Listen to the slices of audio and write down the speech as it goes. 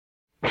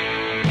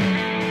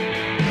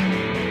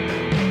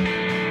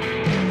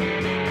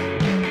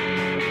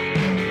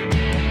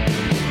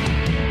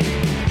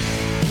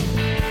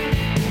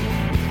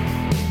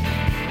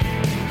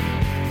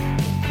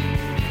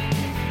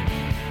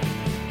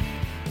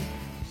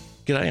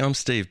G'day, I'm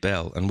Steve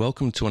Bell, and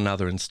welcome to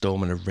another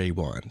instalment of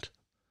Rewind.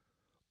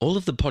 All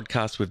of the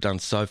podcasts we've done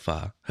so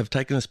far have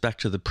taken us back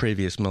to the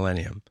previous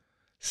millennium,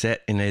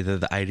 set in either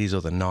the 80s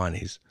or the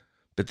 90s,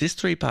 but this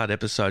three-part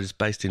episode is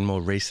based in more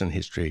recent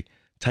history,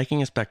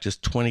 taking us back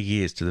just 20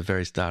 years to the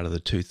very start of the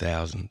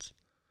 2000s.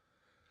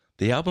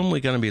 The album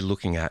we're going to be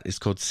looking at is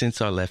called Since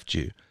I Left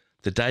You,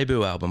 the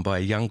debut album by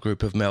a young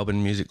group of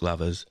Melbourne music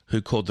lovers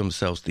who called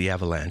themselves the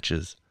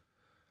Avalanches.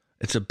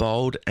 It's a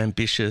bold,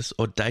 ambitious,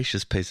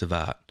 audacious piece of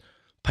art,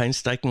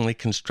 painstakingly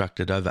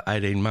constructed over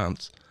 18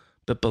 months,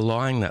 but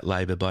belying that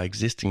labour by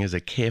existing as a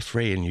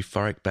carefree and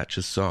euphoric batch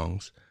of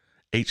songs,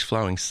 each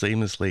flowing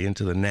seamlessly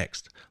into the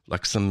next,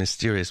 like some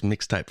mysterious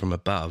mixtape from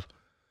above.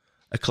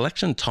 A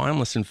collection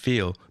timeless in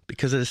feel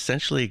because it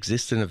essentially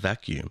exists in a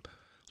vacuum,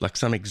 like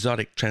some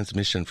exotic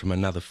transmission from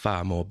another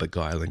far more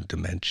beguiling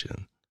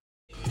dimension.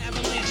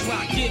 Avalanche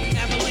rock, get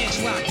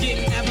avalanche rock,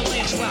 get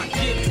avalanche rock,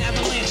 get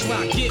avalanche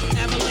rock, get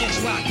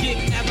avalanche rock,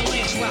 get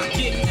avalanche rock,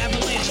 get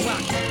avalanche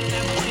rock.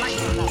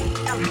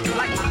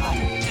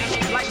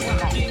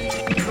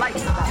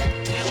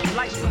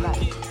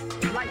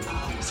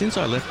 Since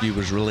I Left You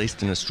was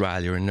released in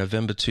Australia in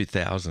November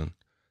 2000,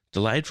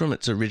 delayed from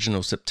its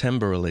original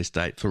September release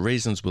date for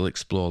reasons we'll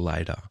explore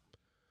later.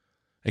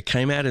 It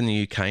came out in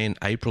the UK in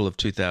April of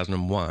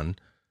 2001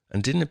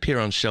 and didn't appear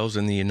on shelves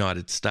in the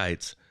United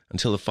States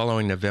until the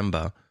following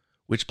November,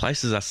 which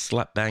places us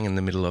slap bang in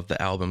the middle of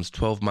the album's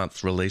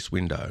 12-month release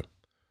window.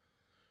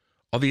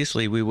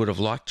 Obviously, we would have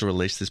liked to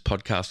release this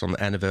podcast on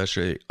the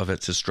anniversary of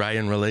its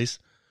Australian release,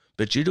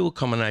 but due to a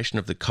combination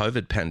of the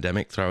COVID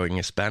pandemic throwing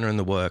a spanner in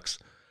the works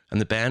and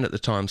the band at the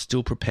time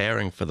still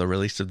preparing for the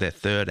release of their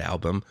third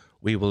album,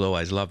 We Will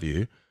Always Love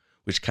You,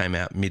 which came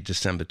out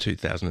mid-December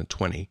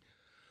 2020,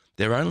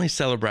 they're only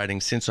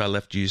celebrating Since I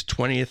Left You's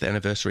 20th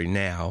anniversary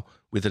now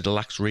with a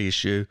deluxe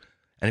reissue,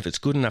 and if it's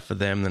good enough for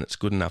them, then it's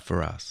good enough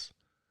for us.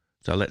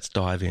 So let's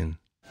dive in.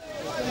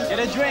 Get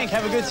a drink,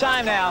 have a good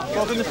time now.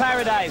 Welcome to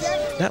paradise.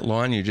 That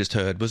line you just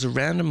heard was a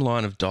random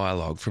line of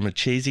dialogue from a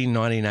cheesy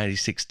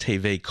 1986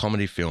 TV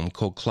comedy film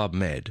called Club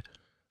Med,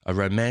 a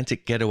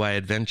romantic getaway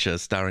adventure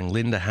starring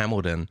Linda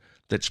Hamilton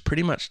that's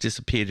pretty much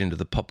disappeared into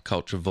the pop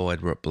culture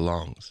void where it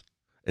belongs.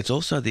 It's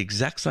also the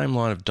exact same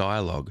line of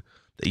dialogue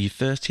that you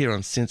first hear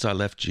on Since I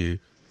Left You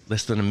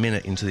less than a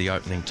minute into the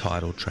opening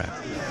title track.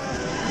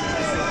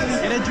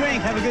 Get a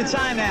drink, have a good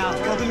time now.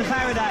 Welcome to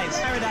paradise.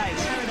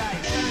 Paradise.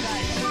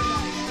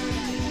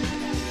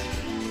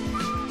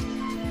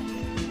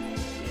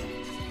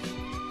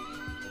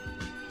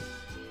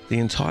 The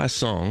entire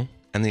song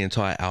and the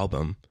entire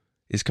album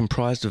is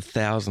comprised of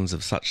thousands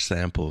of such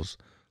samples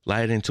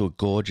laid into a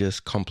gorgeous,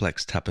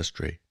 complex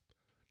tapestry.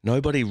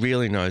 Nobody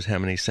really knows how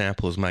many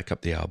samples make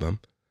up the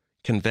album.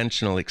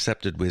 Conventional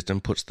accepted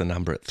wisdom puts the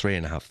number at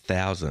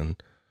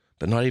 3,500,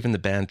 but not even the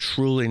band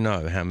truly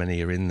know how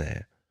many are in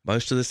there.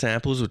 Most of the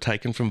samples were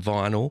taken from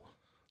vinyl,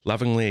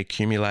 lovingly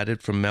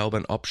accumulated from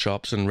Melbourne op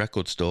shops and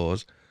record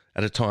stores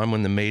at a time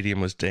when the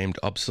medium was deemed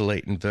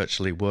obsolete and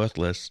virtually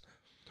worthless,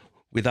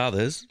 with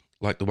others,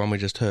 like the one we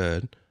just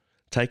heard,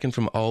 taken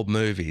from old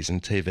movies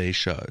and TV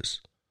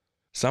shows.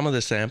 Some of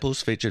the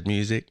samples featured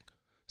music,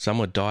 some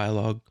were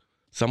dialogue,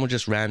 some were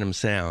just random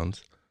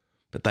sounds,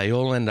 but they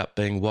all end up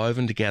being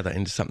woven together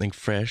into something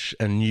fresh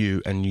and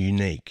new and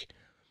unique,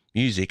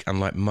 music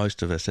unlike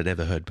most of us had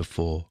ever heard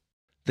before.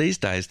 These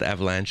days, the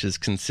Avalanches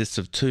consists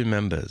of two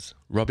members,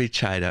 Robbie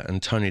Chater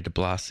and Tony de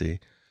Blasi,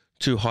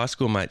 two high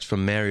school mates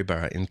from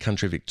Maryborough in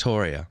country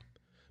Victoria.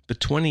 But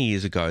 20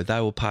 years ago,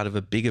 they were part of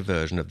a bigger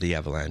version of the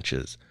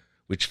Avalanches,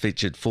 which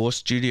featured 4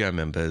 studio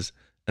members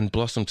and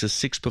blossomed to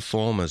 6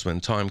 performers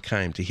when time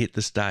came to hit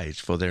the stage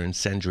for their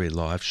incendiary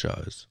live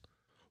shows.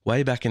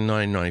 Way back in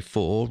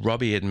 1994,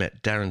 Robbie had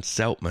met Darren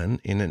Seltman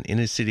in an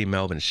inner-city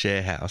Melbourne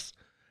share house,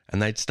 and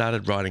they'd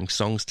started writing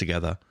songs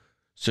together,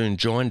 soon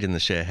joined in the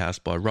share house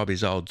by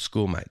Robbie's old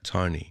schoolmate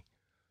Tony.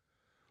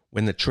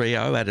 When the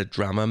trio added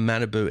drummer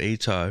Manabu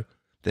Ito,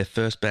 their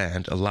first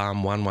band,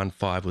 Alarm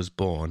 115, was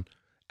born,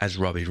 as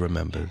Robbie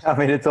remembers. I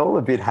mean, it's all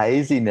a bit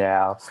hazy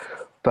now,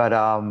 but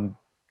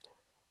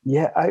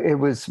it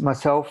was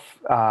myself,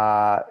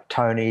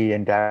 Tony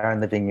and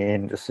Darren living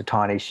in just a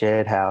tiny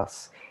shared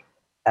house,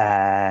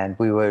 and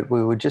we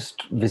would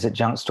just visit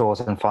junk stores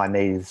and find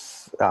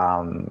these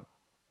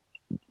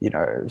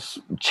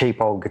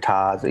cheap old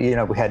guitars. We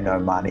had no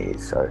money,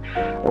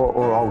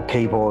 or old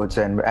keyboards,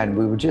 and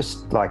we were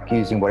just like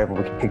using whatever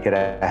we could get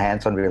our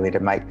hands on, really, to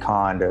make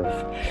kind of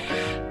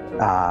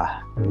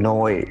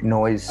noise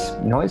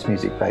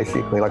music,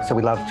 basically. So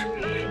we loved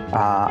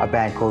a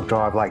band called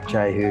Drive Like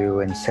Jehu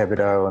and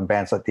Sebadoh and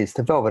bands like this,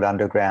 the Velvet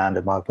Underground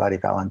and My Bloody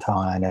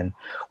Valentine, and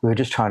we were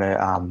just trying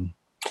to,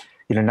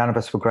 none of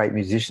us were great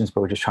musicians,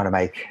 but we were just trying to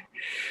make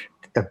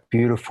a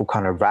beautiful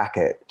kind of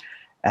racket.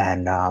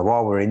 And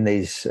while we're in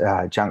these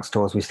junk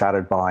stores, we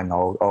started buying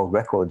old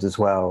records as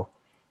well.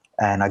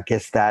 And I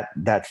guess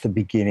that's the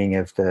beginning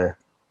of the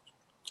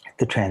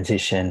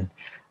transition.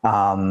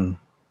 I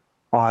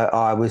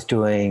was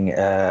doing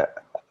a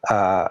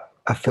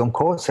film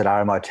course at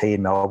RMIT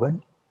in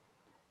Melbourne,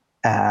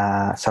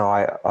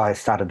 So I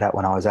started that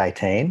when I was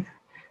 18.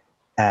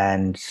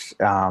 And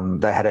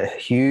they had a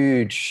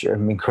huge,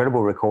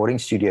 incredible recording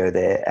studio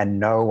there, and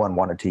no one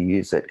wanted to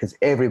use it because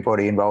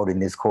everybody enrolled in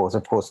this course,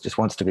 of course, just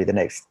wants to be the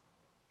next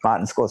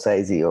Martin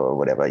Scorsese or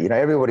whatever. You know,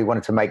 everybody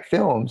wanted to make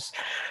films.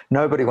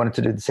 Nobody wanted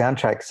to do the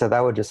soundtrack. So they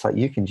were just like,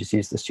 you can just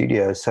use the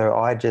studio. So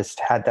I just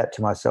had that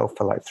to myself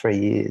for like 3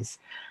 years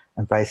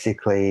and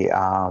basically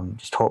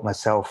just taught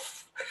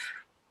myself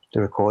the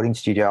recording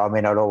studio. I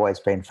mean, I'd always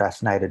been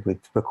fascinated with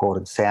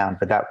recorded sound,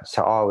 but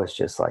so I was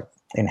just like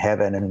in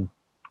heaven, and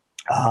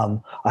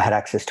I had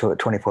access to it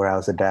 24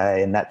 hours a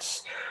day, and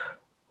that's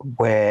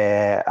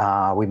where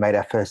we made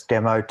our first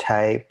demo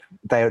tape.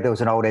 There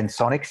was an old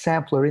Ensoniq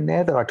sampler in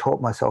there that I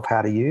taught myself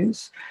how to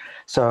use.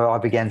 So I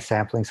began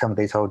sampling some of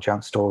these old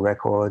junk store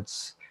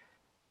records.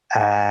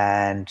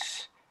 And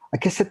I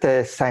guess at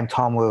the same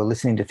time we were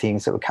listening to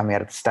things that were coming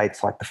out of the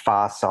States, like The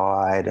Far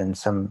Side and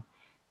some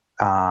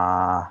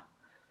The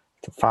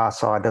Far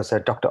Side. There was a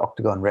Dr.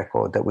 Octagon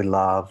record that we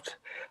loved.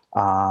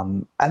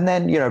 And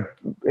then, you know,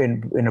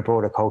 in a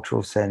broader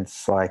cultural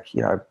sense, like,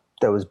 you know,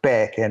 there was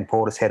Beck and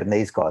Portishead, and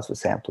these guys were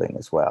sampling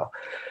as well.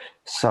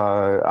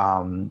 So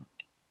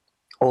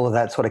all of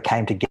that sort of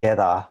came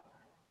together,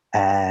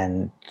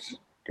 and,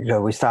 you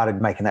know, we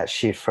started making that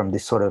shift from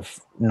this sort of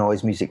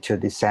noise music to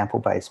this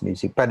sample-based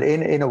music. But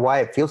in a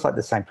way, it feels like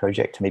the same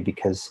project to me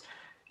because,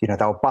 you know,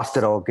 they were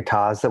busted old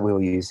guitars that we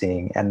were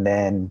using, and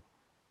then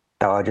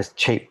they were just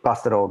cheap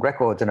busted old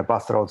records and a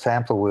busted old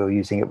sampler we were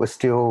using. It was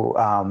still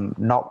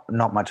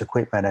not much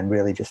equipment, and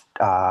really just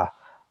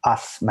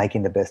us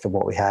making the best of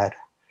what we had.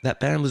 That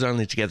band was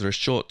only together a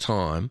short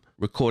time,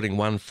 recording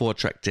one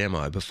 4-track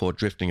demo before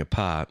drifting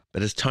apart.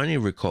 But as Tony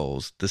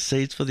recalls, the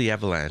seeds for the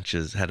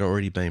Avalanches had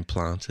already been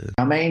planted.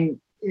 I mean,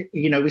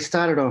 you know, we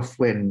started off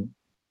when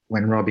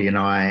Robbie and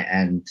I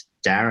and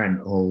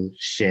Darren all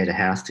shared a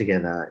house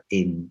together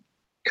in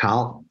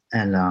Carlton.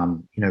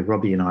 And, you know,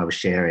 Robbie and I were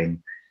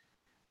sharing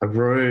a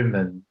room,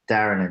 and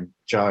Darren and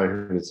Joe,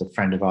 who was a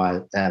friend of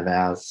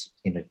ours,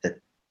 you know, that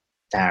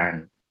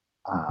Darren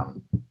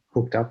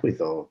hooked up with,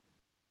 or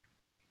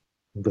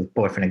with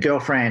boyfriend and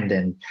girlfriend.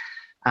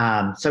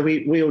 And so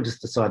we all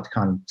just decided to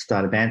kind of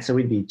start a band. So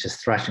we'd be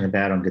just thrashing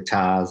about on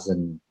guitars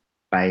and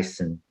bass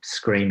and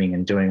screaming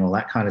and doing all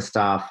that kind of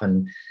stuff.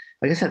 And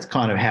I guess that's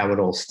kind of how it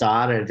all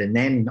started. And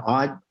then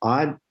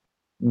I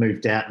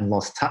moved out and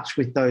lost touch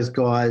with those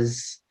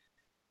guys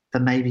for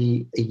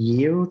maybe a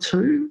year or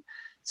two.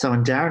 So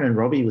when Darren and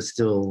Robbie were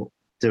still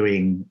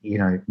doing, you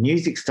know,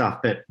 music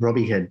stuff, but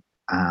Robbie had,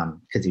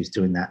 because he was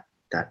doing that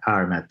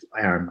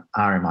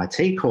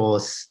RMIT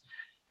course,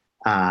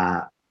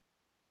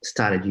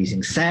 started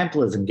using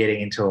samplers and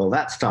getting into all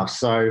that stuff.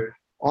 So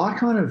I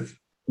kind of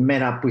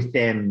met up with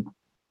them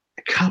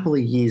a couple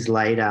of years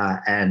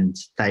later, and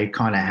they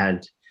kind of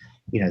had,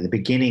 you know, the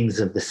beginnings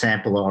of the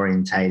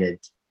sample-orientated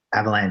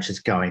Avalanches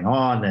going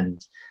on.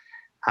 And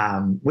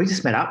we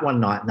just met up one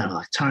night, and they were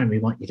like, Tony, we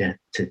want you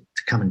to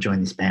come and join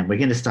this band. We're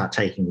going to start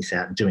taking this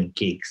out and doing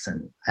gigs,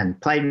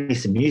 and played me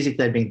some music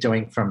they'd been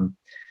doing from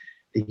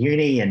the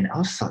uni. And I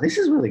was just like, this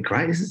is really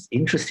great. This is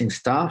interesting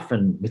stuff,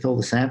 and with all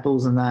the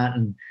samples and that.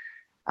 And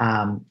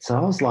so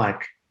I was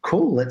like,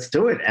 cool, let's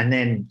do it. And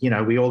then, you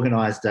know, we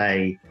organised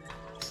a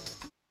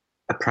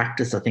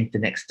practice, I think, the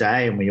next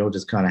day, and we all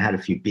just kind of had a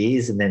few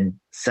beers and then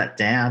sat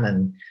down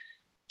and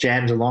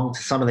jammed along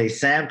to some of these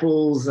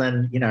samples.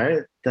 And, you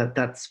know,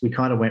 we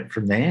kind of went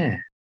from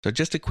there. So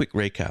just a quick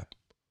recap.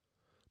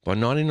 By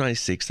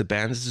 1996, the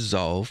band has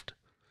dissolved,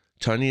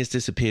 Tony has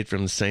disappeared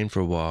from the scene for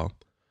a while,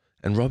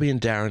 and Robbie and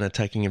Darren are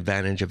taking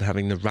advantage of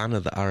having the run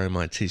of the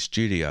RMIT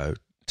studio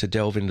to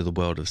delve into the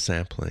world of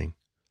sampling.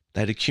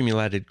 They'd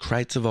accumulated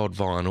crates of old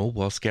vinyl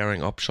while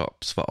scouring op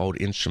shops for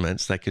old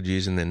instruments they could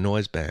use in their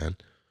noise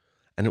band,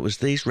 and it was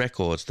these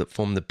records that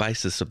formed the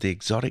basis of the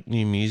exotic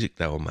new music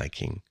they were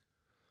making.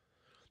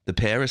 The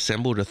pair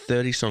assembled a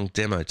 30-song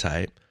demo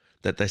tape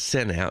that they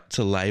sent out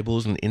to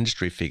labels and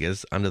industry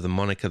figures under the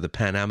moniker the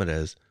Pan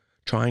Amateurs,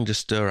 trying to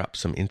stir up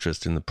some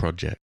interest in the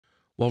project.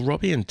 While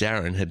Robbie and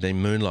Darren had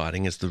been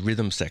moonlighting as the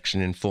rhythm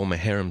section in former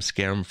Harem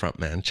Scarum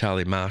frontman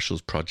Charlie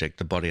Marshall's project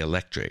The Body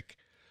Electric,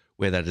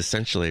 where they'd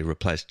essentially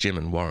replaced Jim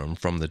and Warren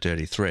from the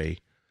Dirty Three,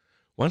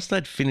 once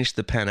they'd finished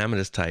the Pan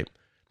Amateurs tape,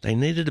 they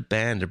needed a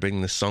band to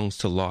bring the songs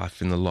to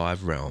life in the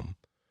live realm.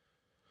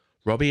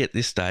 Robbie at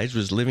this stage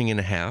was living in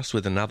a house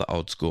with another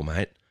old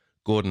schoolmate,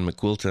 Gordon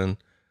McQuilton,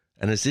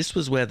 and as this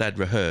was where they'd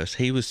rehearse,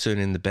 he was soon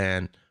in the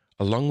band,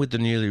 along with the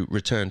newly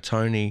returned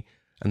Tony,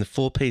 and the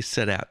four-piece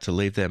set out to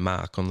leave their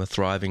mark on the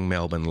thriving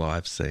Melbourne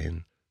live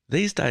scene.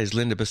 These days,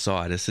 Linda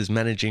Besides is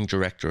managing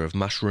director of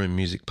Mushroom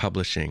Music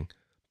Publishing,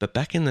 but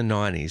back in the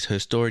 90s, her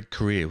storied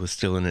career was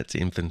still in its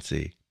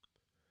infancy.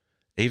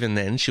 Even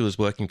then, she was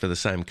working for the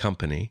same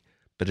company,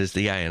 but as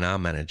the A&R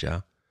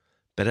manager.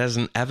 But as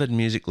an avid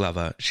music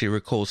lover, she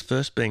recalls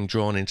first being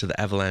drawn into the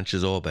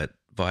Avalanche's orbit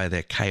via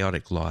their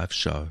chaotic live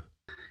show.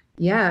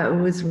 Yeah, it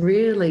was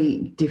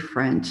really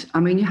different. I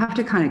mean, you have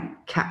to kind of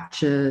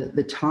capture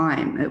the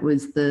time. It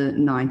was the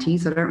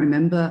 90s. I don't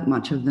remember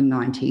much of the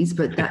 90s,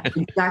 but that's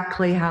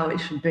exactly how it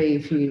should be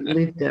if you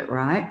lived it,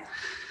 right?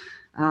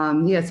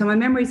 Yeah, so my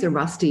memories are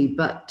rusty,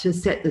 but to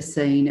set the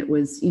scene, it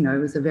was, it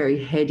was a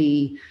very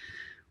heady,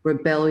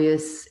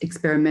 rebellious,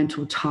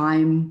 experimental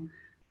time.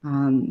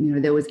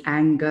 There was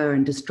anger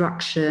and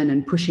destruction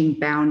and pushing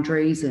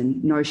boundaries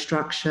and no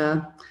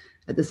structure.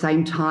 At the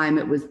same time,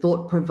 it was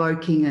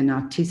thought-provoking and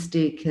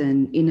artistic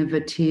and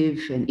innovative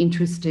and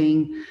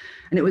interesting.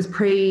 And it was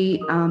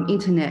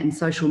pre-internet and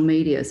social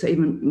media, so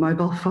even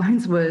mobile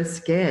phones were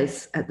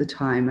scarce at the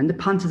time. And the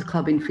Punters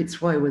Club in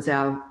Fitzroy was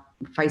our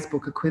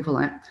Facebook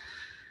equivalent.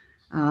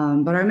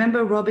 But I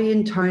remember Robbie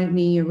and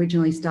Tony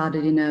originally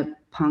started in a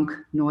punk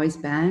noise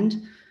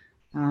band.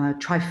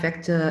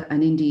 Trifecta,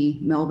 an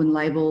indie Melbourne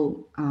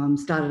label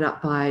started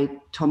up by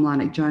Tom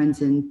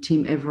Larnock-Jones and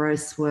Tim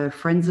Everest, were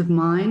friends of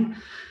mine.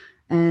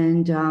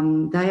 And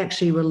they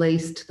actually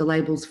released the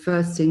label's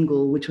first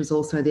single, which was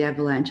also the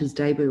Avalanche's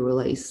debut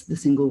release, the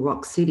single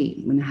Rock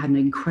City, when it had an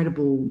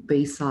incredible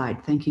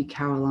B-side, Thank You,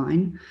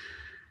 Caroline.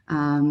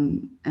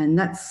 And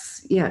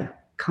that's,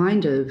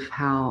 kind of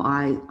how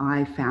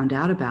I found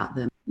out about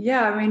them.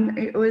 Yeah, I mean,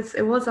 it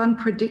was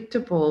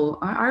unpredictable.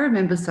 I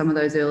remember some of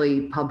those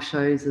early pub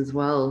shows as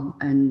well.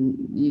 And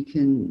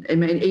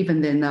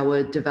even then they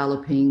were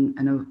developing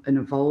and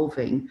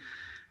evolving.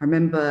 I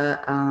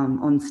remember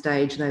on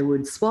stage they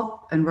would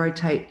swap and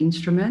rotate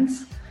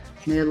instruments.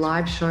 Their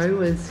live show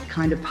was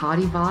kind of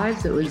party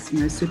vibes. It was,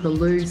 super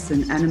loose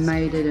and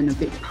animated and a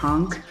bit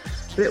punk,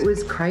 but it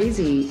was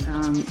crazy.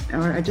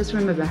 I just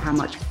remember how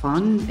much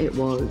fun it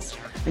was.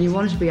 And you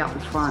wanted to be up the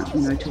front,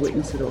 to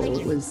witness it all.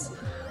 It was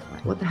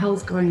like, what the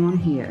hell's going on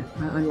here?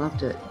 I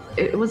loved it.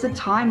 It was a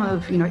time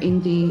of,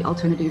 indie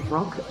alternative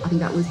rock. I think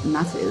that was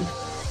massive.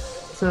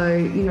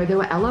 So, there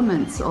were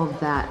elements of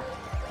that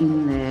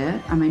in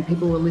there. I mean,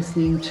 people were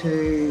listening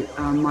to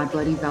My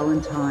Bloody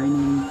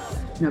Valentine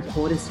and,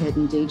 Portishead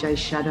and DJ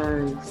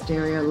Shadow,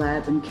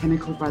 Stereolab and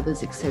Chemical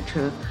Brothers,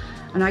 etc.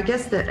 And I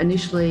guess that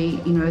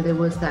initially, there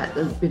was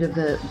a bit of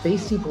the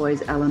Beastie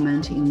Boys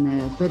element in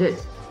there, but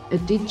it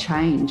did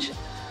change.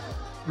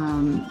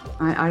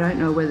 I don't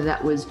know whether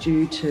that was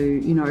due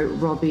to,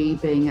 Robbie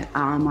being at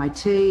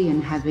RMIT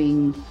and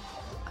having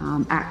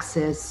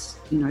access,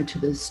 to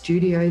the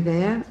studio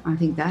there. I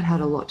think that had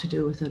a lot to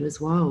do with it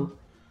as well.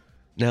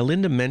 Now,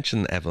 Linda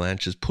mentioned the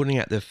Avalanches putting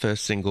out their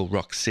first single,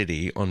 Rock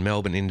City, on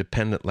Melbourne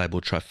independent label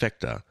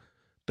Trifecta,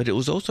 but it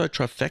was also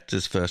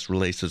Trifecta's first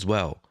release as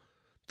well.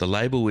 The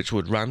label, which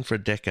would run for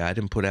a decade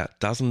and put out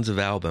dozens of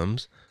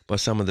albums by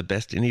some of the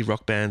best indie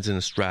rock bands in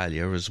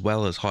Australia, as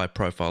well as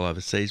high-profile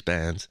overseas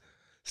bands,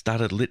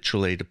 started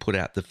literally to put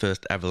out the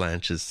first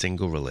Avalanches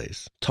single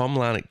release. Tom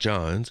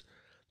Larnock-Jones,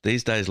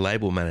 these days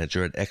label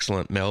manager at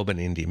excellent Melbourne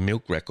indie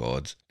Milk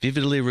Records,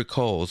 vividly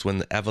recalls when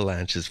the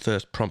Avalanches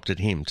first prompted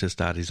him to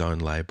start his own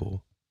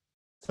label.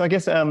 So I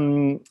guess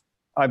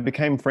I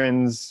became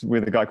friends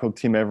with a guy called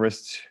Tim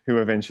Everest, who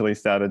eventually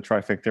started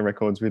Trifecta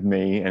Records with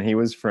me, and he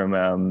was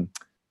from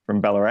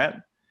Ballarat,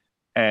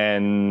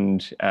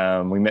 and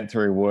we met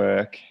through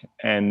work,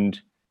 and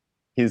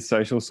his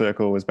social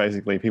circle was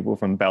basically people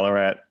from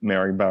Ballarat,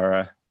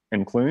 Maryborough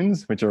and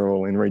Clunes, which are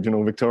all in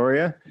regional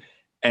Victoria.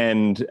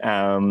 And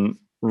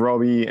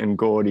Robbie and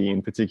Gordy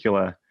in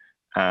particular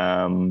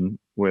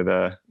were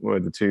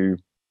the two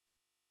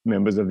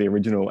members of the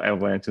original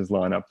Avalanches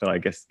lineup that I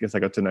guess I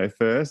got to know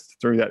first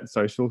through that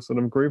social sort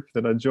of group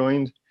that I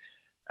joined.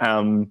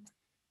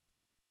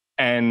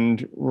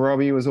 And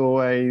Robbie was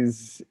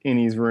always in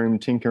his room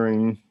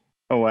tinkering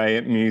away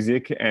at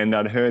music, and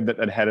I'd heard that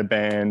they'd had a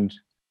band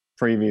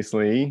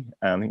previously,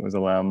 I think it was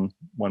Alarm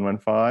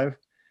 115,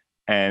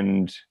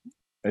 and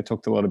they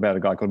talked a lot about a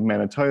guy called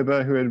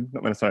Manaboo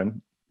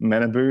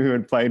who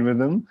had played with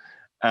them.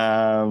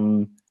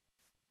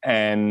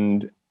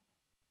 And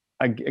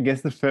I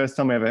guess the first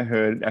time I ever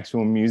heard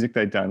actual music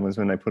they'd done was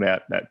when they put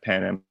out that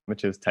Pan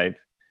Amateurs tape,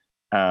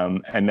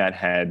 and that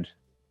had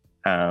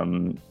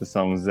the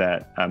songs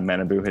that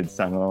Manaboo had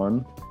sung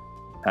on.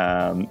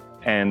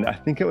 And I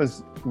think it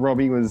was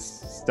Robbie was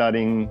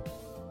studying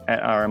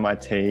at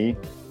RMIT,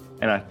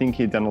 and I think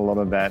he'd done a lot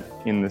of that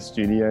in the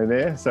studio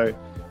there. So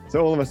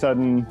all of a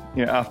sudden,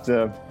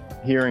 after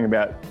hearing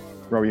about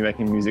Robbie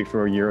making music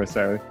for a year or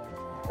so,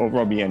 or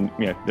Robbie and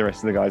the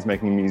rest of the guys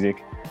making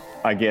music,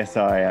 I guess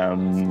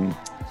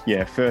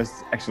I first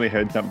actually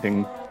heard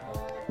something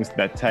with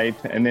that tape,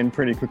 and then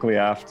pretty quickly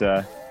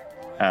after,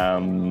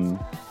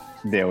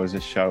 there was a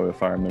show,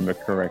 if I remember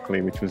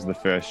correctly, which was the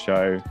first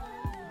show,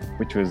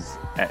 which was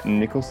at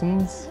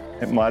Nicholson's.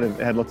 It might have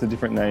had lots of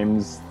different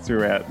names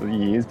throughout the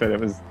years, but it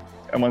was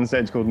at one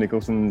stage called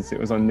Nicholson's. It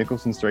was on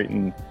Nicholson Street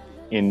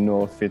in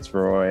North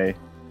Fitzroy.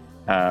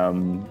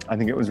 I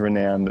think it was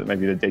renowned that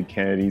maybe the Dead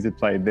Kennedys had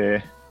played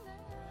there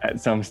at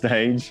some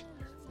stage.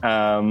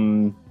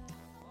 And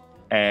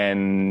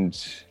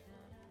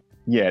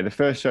yeah, the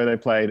first show they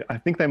played, I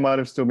think they might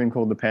have still been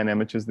called the Pan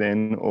Amateurs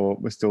then, or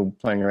were still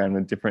playing around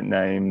with different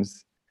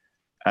names.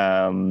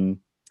 And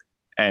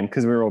And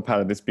because we were all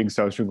part of this big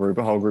social group,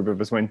 a whole group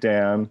of us went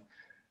down.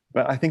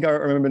 But I think I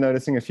remember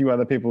noticing a few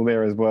other people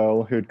there as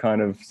well who'd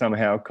kind of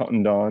somehow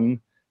cottoned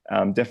on.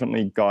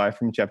 Definitely Guy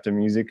from Chapter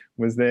Music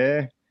was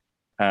there.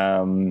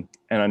 And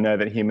I know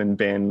that him and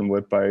Ben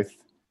were both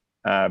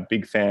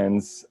big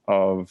fans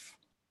of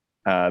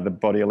the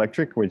Body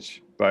Electric,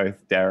 which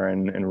both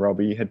Darren and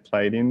Robbie had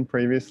played in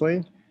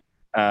previously.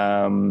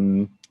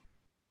 And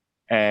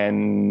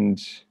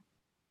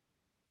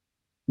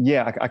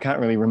yeah, I can't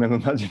really remember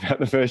much about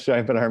the first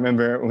show, but I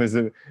remember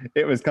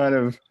it was kind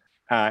of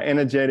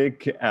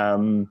energetic,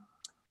 kind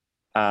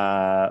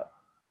of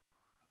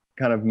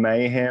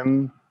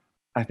mayhem.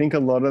 I think a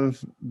lot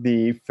of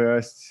the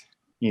first,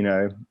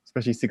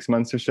 especially 6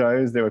 months of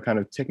shows, there were kind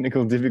of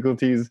technical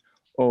difficulties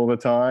all the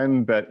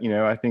time. But,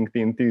 I think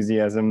the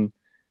enthusiasm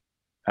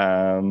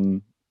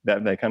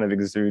that they kind of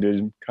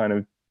exuded kind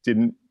of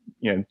didn't,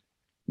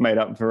 made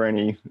up for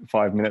any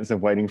 5 minutes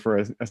of waiting for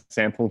a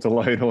sample to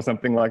load or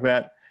something like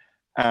that.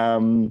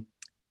 And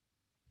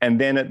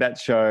then at that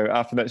show,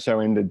 after that show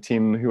ended,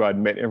 Tim, who I'd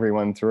met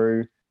everyone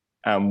through,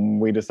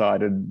 we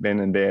decided then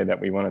and there that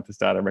we wanted to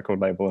start a record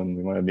label, and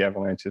we wanted the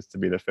Avalanches to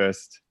be the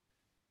first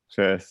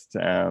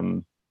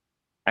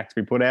act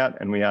we put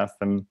out. And we asked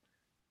them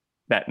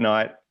that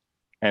night,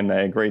 and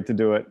they agreed to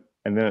do it.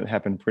 And then it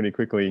happened pretty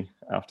quickly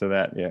after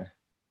that. Yeah.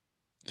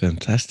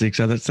 Fantastic.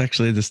 So that's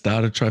actually the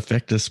start of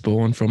Trifecta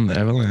spawn from the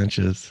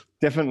Avalanches.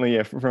 Definitely,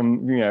 yeah.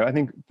 From, I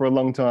think for a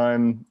long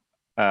time,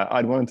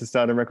 I'd wanted to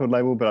start a record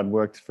label, but I'd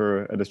worked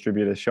for a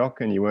distributor,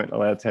 Shock, and you weren't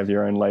allowed to have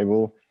your own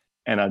label.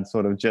 And I'd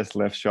sort of just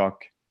left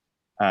Shock,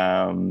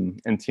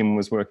 and Tim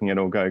was working at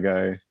All Go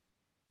Go.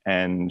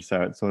 And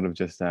so it sort of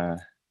just, it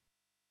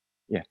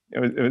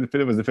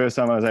was the first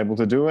time I was able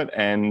to do it.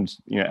 And,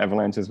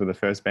 Avalanches were the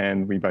first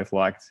band we both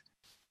liked.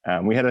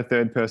 We had a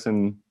third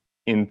person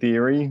in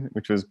theory,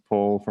 which was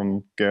Paul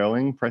from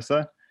Girling,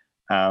 Presser.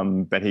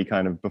 But he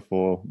kind of,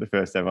 before the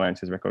first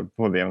Avalanches record,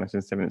 before the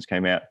Avalanches 7-inch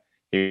came out,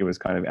 he was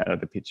kind of out of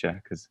the picture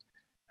because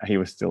he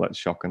was still at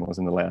Shock and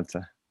wasn't allowed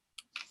to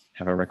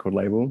have a record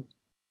label.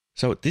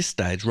 So at this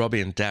stage,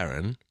 Robbie and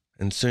Darren,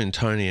 and soon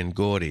Tony and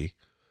Gordy,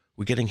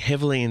 were getting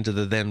heavily into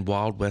the then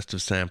Wild West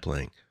of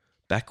sampling,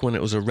 back when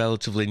it was a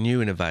relatively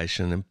new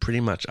innovation and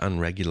pretty much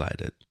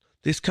unregulated.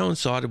 This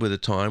coincided with a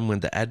time when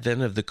the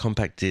advent of the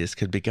compact disc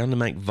had begun to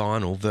make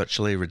vinyl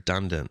virtually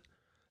redundant,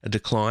 a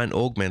decline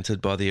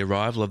augmented by the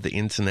arrival of the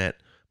internet,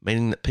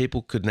 meaning that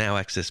people could now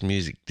access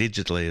music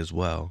digitally as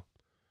well.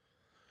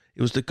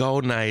 It was the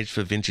golden age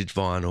for vintage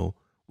vinyl,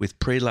 with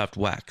pre-loved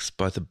wax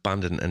both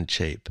abundant and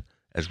cheap,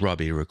 as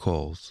Robbie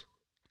recalls.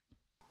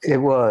 It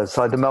was.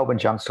 So the Melbourne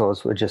junk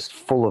stores were just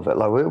full of it.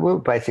 Like we were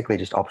basically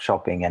just op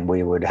shopping, and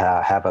we would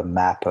have a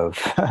map of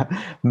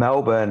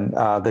Melbourne,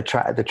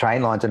 the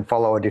train lines, and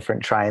follow a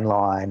different train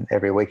line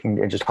every week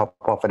and just hop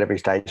off at every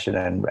station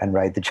and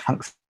raid the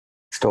junk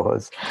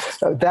stores.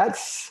 So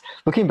that's,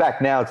 looking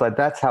back now, it's like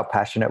that's how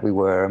passionate we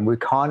were, and we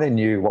kind of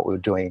knew what we were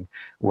doing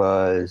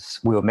was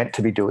we were meant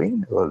to be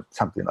doing, or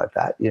something like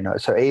that.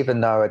 So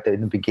even though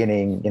in the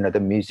beginning, the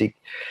music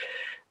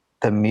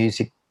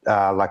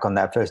like on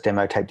that first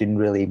demo tape didn't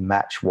really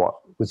match what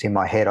was in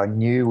my head, I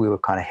knew we were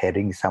kind of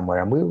heading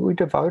somewhere, and we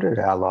devoted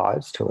our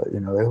lives to it.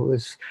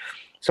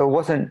 It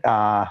wasn't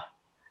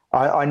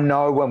I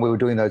know when we were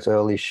doing those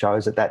early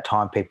shows at that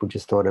time, people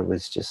just thought it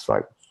was just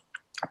like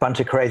a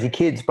bunch of crazy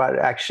kids, but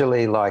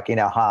actually, like, in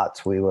our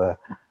hearts, we were,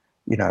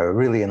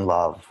 really in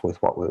love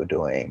with what we were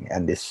doing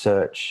and this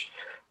search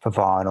for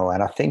vinyl.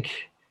 And I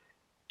think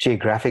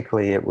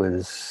geographically it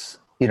was,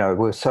 we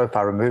were so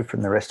far removed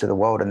from the rest of the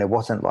world, and there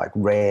wasn't like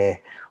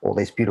all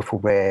these beautiful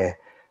rare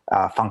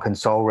funk and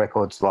soul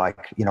records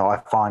like,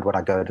 I find when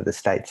I go to the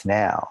States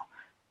now.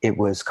 It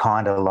was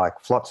kind of like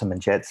Flotsam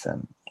and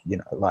Jetsam,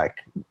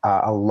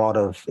 a lot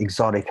of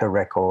Exotica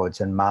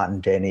records and Martin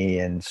Denny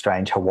and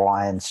strange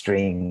Hawaiian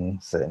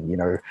strings and,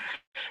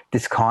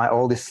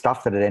 all this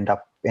stuff that had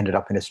ended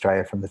up in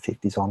Australia from the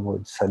 50s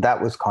onwards. So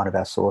that was kind of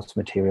our source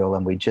material,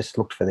 and we just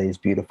looked for these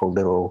beautiful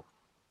little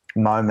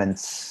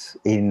moments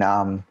in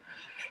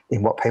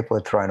what people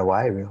had thrown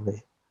away,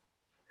 really.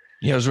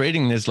 Yeah, I was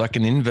reading there's like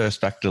an inverse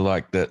factor,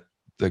 like that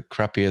the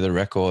crappier the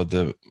record,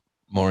 the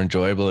more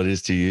enjoyable it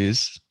is to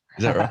use.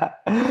 Is that right?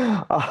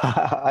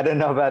 I don't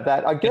know about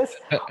that. I guess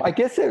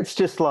it's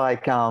just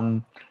like,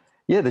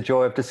 the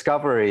joy of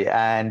discovery.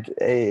 And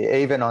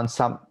even on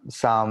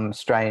some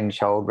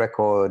strange old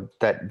record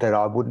that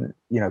I wouldn't,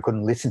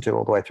 couldn't listen to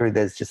all the way through,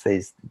 there's just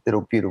these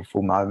little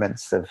beautiful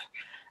moments of,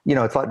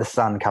 it's like the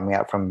sun coming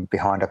out from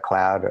behind a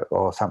cloud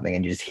or something,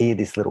 and you just hear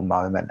this little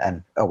moment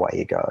and away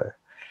you go.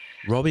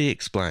 Robbie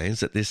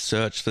explains that this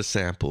search for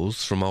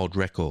samples from old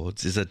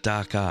records is a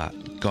dark art,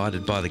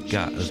 guided by the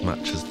gut as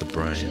much as the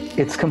brain.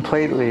 It's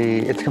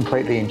completely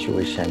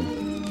intuition.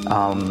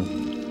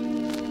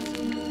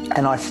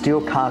 And I still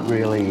can't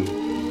really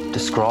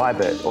describe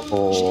it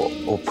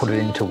or put it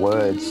into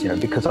words,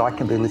 because I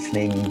can be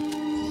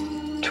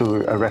listening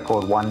to a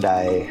record one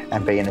day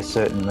and be in a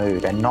certain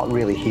mood and not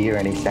really hear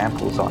any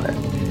samples on it.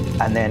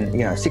 And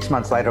then, 6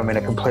 months later, I'm in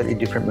a completely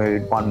different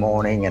mood one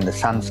morning and the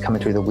sun's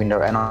coming through the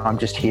window and I'm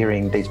just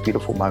hearing these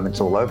beautiful moments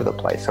all over the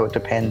place. So it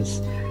depends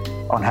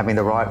on having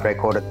the right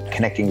record,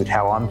 connecting with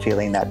how I'm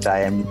feeling that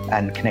day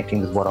and connecting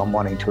with what I'm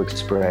wanting to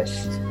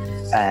express.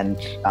 And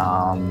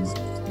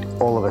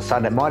all of a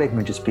sudden, it might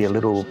even just be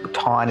a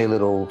tiny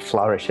little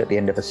flourish at the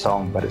end of a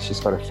song, but it's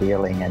just got a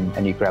feeling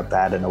and you grab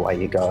that and away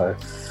you go.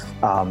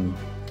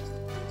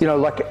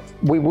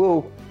 We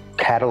will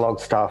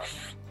catalogue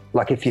stuff.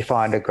 Like if you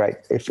find a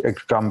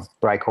drum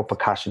break or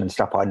percussion and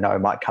stuff I know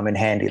might come in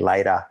handy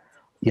later,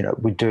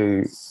 we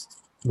do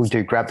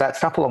grab that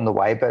stuff along the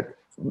way, but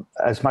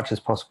as much as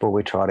possible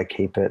we try to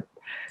keep it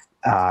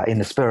in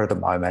the spur of the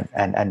moment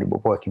and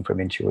working from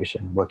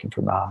intuition, working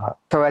from the heart.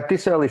 So at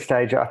this early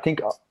stage, I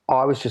think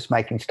I was just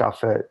making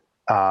stuff at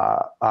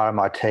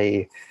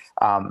RMIT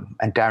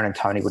and Darren and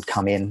Tony would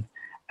come in,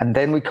 and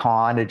then we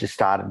kind of just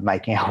started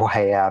making our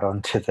way out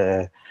onto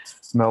the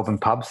Melbourne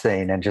pub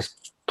scene and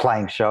just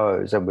playing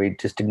shows, and we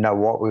just didn't know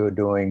what we were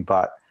doing,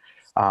 but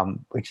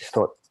we just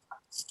thought,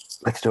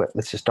 let's do it.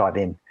 Let's just dive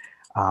in.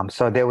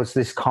 So there was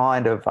this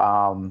kind of,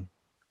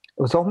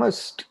 it was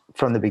almost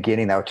from the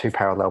beginning, there were two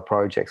parallel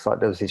projects. Like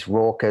there was this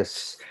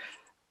raucous,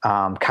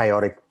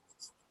 chaotic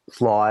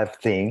live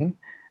thing.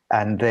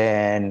 And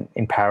then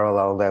in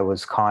parallel, there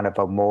was kind of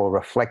a more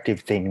reflective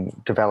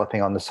thing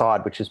developing on the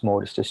side, which is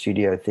more just a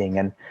studio thing.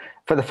 And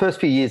for the first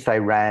few years they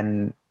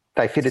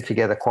fitted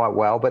together quite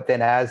well. But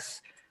then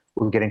as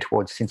we were getting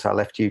towards Since I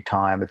Left You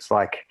time, it's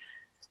like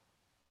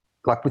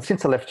with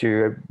Since I Left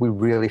You, we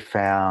really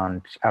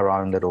found our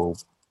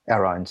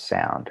own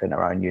sound and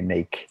our own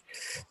unique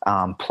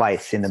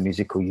place in the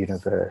musical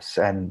universe.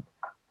 And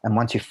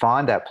once you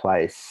find that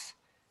place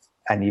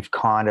and you've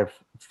kind of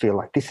feel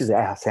like this is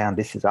our sound,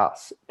 this is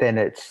us,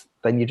 then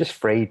you're just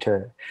free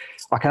to.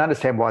 I can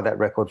understand why that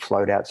record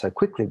flowed out so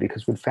quickly,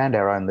 because we'd found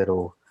our own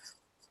little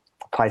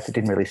place that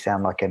didn't really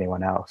sound like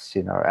anyone else,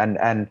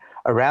 and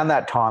around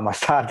that time I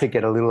started to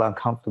get a little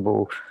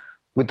uncomfortable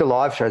with the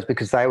live shows,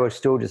 because they were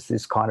still just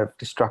this kind of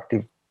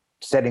destructive,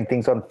 setting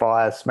things on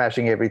fire,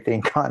 smashing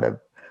everything kind of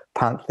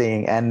punk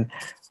thing, and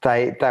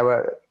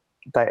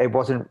it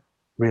wasn't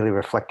really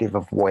reflective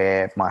of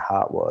where my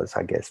heart was,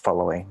 I guess,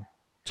 following.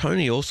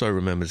 Tony also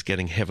remembers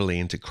getting heavily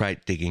into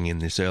crate digging in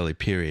this early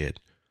period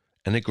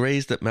and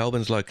agrees that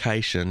Melbourne's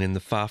location in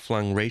the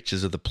far-flung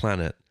reaches of the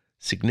planet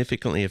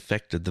significantly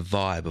affected the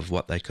vibe of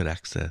what they could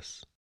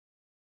access.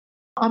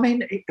 I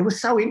mean, it was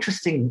so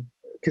interesting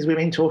because we've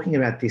been talking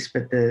about this,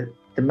 but the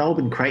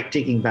Melbourne crate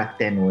digging back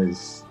then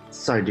was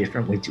so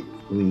different. We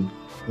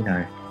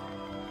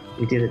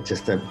did it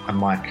just a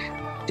Mike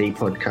D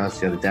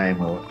podcast the other day, and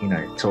we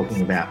were,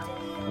 talking about,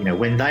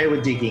 when they were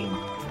digging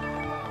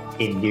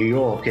in New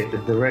York,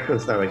 the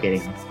records they were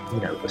getting,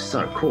 were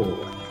so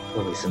cool.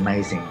 All this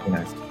amazing,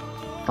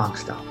 funk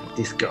stuff,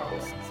 disco.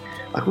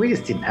 Like, we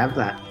just didn't have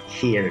that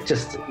here. It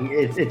just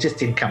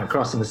didn't come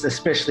across. And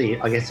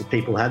especially, I guess, if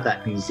people had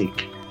that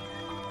music,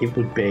 it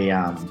would be,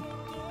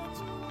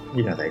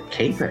 they'd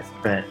keep it.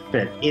 But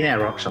in our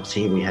rock shops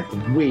here, we had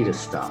the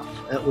weirdest stuff.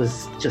 It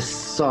was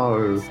just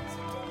so,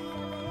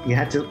 you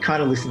had to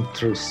kind of listen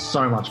through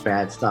so much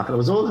bad stuff. And it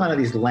was all kind of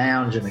this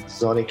lounge and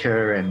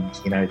exotica and,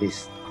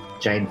 this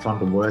Jane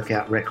Fonda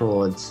workout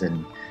records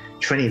and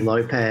Trini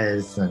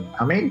Lopez and,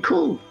 I mean,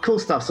 cool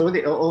stuff. So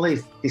all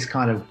this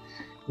kind of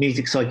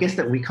music. So I guess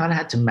that we kind of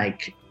had to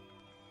make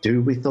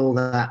do with all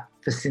that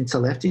for Since I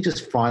Left You,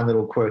 just find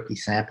little quirky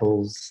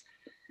samples.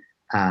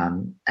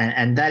 And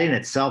that in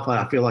itself,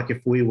 I feel like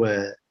if we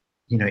were,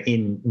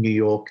 in New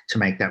York to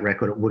make that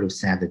record, it would have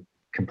sounded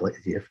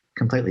completely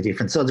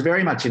different. So it's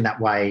very much in that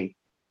way,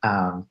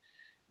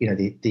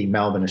 the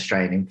Melbourne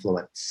Australian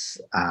influence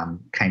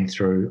came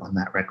through on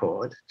that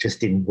record,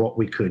 just in what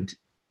we could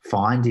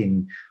find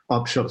in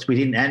op shops. We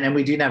didn't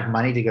have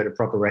money to go to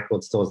proper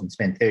record stores and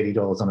spend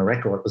 $30 on a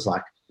record. It was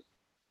like,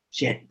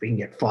 shit, we can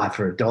get $5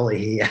 for $1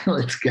 here.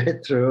 Let's go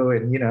through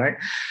and,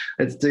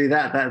 let's do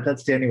that.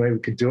 That's the only way we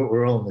could do it.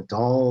 We're all on the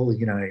dole,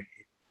 it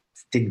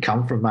didn't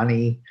come from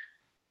money.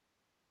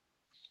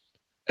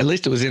 At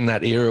least it was in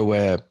that era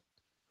where,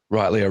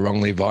 rightly or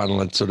wrongly, vinyl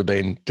had sort of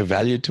been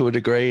devalued to a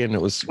degree and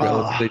it was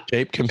relatively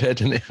cheap compared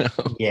to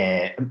now.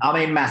 Yeah, I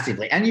mean,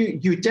 massively. And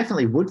you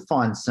definitely would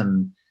find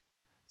some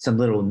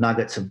little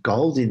nuggets of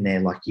gold in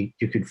there. Like you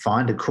could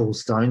find a cool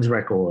Stones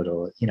record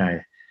or,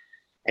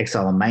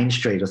 Exile on Main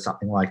Street or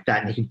something like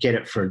that, and you could get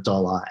it for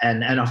 $1.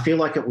 And I feel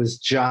like it was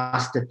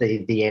just at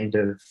the end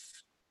of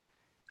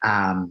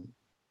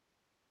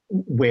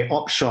where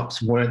op shops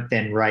weren't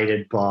then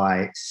rated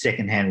by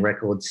secondhand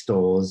record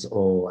stores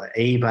or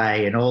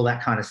eBay and all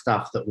that kind of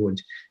stuff that would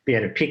be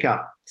able to pick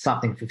up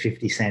something for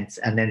 50 cents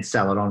and then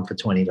sell it on for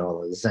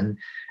 $20.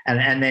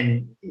 And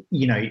then,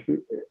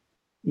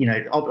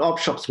 op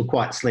shops were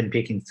quite slim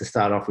pickings to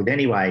start off with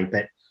anyway,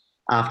 but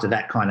after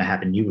that kind of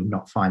happened, you would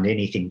not find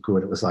anything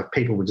good. It was like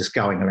people were just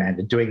going around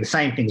and doing the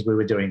same things we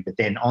were doing, but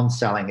then on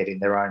selling it in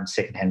their own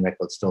secondhand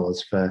record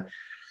stores for,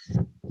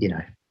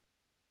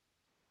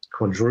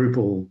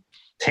 quadruple,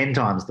 10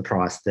 times the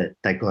price that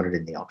they got it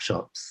in the op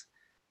shops.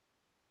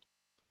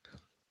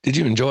 Did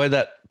you enjoy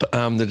that,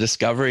 the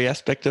discovery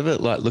aspect of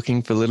it, like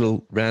looking for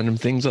little random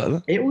things like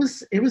that? It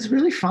was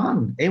really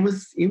fun. It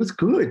was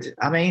good.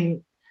 I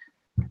mean,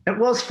 it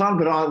was fun,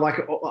 but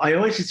I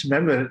always just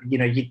remember,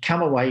 you'd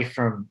come away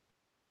from,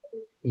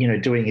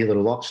 doing your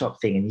little lot shop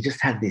thing, and you just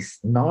had this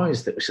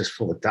nose that was just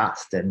full of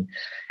dust, and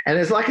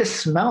there's like a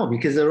smell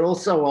because they're all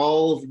so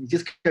old, and you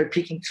just go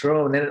picking through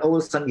them, and then all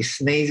of a sudden you're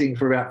sneezing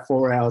for about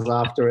 4 hours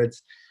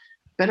afterwards.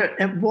 But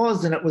it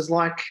was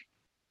like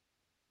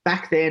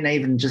back then,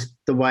 even just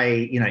the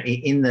way,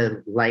 in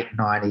the late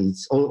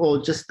 90s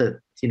or just the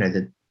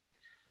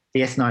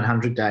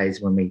S900 days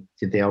when we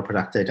did the El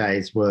Producto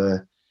days,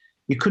 were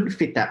you couldn't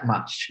fit that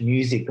much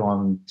music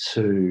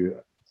onto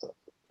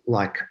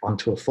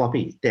a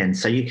floppy then.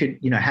 So you could,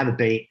 have a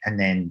beat and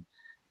then,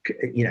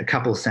 a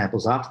couple of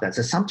samples after that.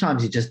 So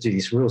sometimes you just do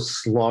this real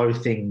slow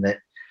thing that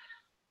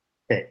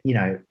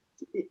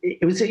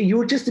you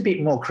were just a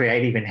bit more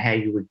creative in how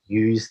you would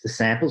use the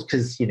samples,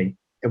 because,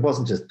 it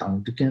wasn't just, I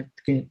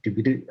mean,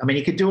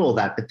 you could do all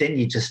that, but then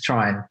you just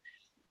try and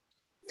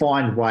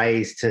find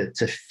ways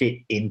to fit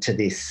into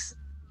this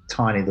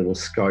tiny little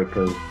scope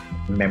of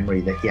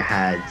memory that you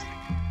had.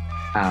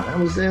 It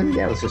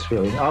was just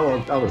really, I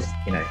was,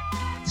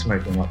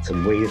 smoking lots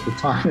of weed at the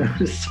time. It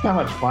was so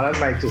much fun.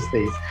 I'd make just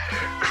these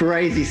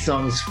crazy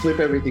songs, flip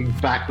everything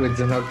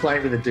backwards, and I'd play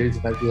with the dudes,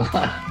 and they'd be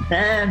like,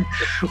 "Man,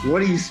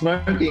 what are you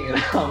smoking?"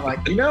 And I'm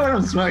like, "You know what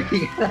I'm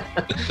smoking?"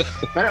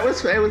 But it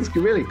was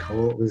really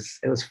cool. It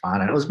was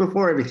fun, and it was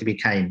before everything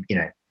became,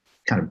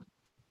 kind of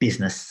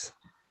business,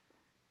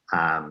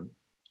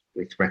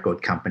 with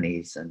record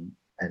companies and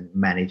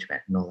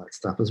management and all that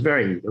stuff.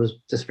 It was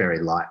just very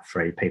light,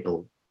 free,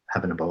 people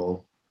having a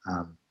ball.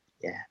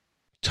 Yeah.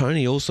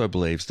 Tony also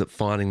believes that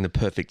finding the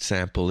perfect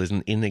sample is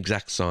an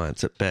inexact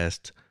science at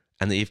best,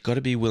 and that you've got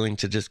to be willing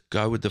to just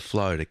go with the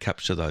flow to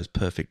capture those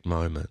perfect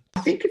moments.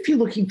 I think if you're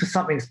looking for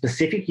something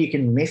specific, you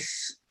can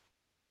miss,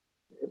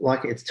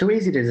 it's too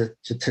easy to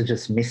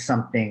just miss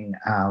something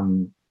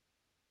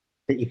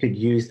that you could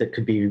use that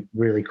could be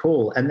really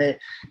cool. And there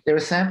are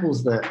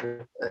samples that,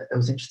 it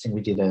was interesting,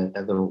 we did a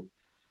little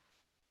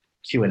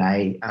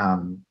Q&A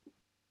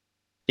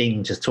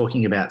thing, just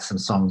talking about some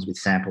songs with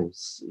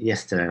samples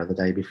yesterday or the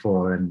day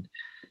before, and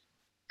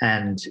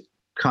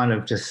kind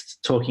of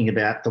just talking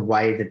about the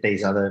way that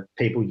these other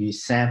people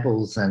use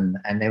samples, and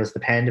there was the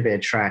Panda Bear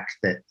track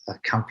that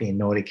Comfy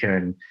and Nautica,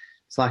 and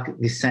it's like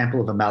this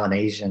sample of a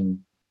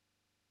Melanesian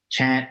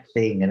chant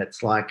thing, and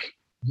it's like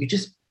you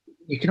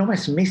can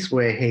almost miss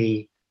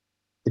the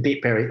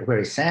bit where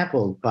he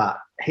sampled, but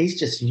he's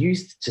just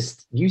used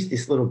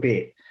this little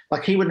bit.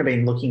 Like, he wouldn't have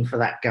been looking for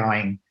that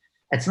going.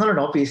 It's not an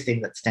obvious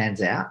thing that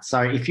stands out.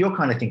 So if you're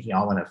kind of thinking,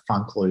 I want a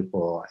funk loop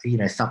or,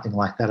 something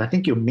like that, I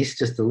think you'll miss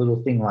just a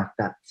little thing like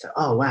that. So,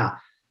 oh, wow.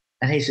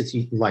 And he's just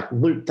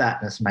looped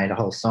that and has made a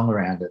whole song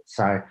around it.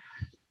 So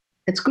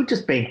it's good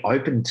just being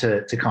open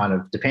to kind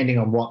of, depending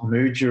on what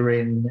mood you're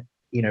in,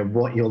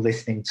 what you're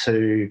listening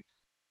to,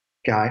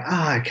 going,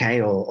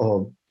 okay,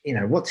 or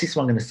what's this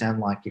one going to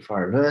sound like if I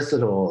reverse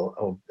it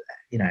or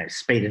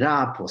speed it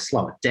up or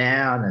slow it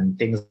down and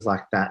things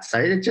like that. So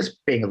it's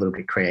just being a little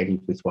bit creative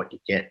with what you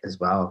get as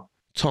well.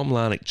 Tom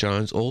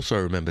Larnach-Jones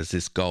also remembers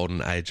this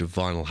golden age of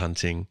vinyl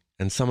hunting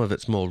and some of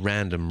its more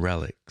random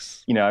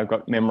relics. I've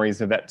got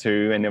memories of that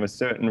too. And there were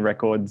certain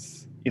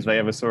records, if they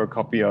ever saw a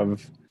copy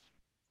of,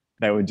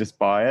 they would just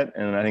buy it.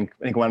 And I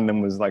think one of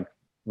them was like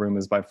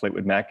Rumours by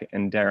Fleetwood Mac,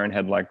 and Darren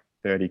had like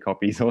 30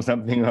 copies or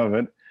something of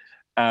it.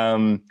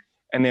 And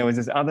there was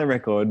this other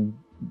record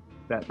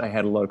that they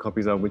had a lot of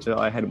copies of, which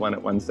I had one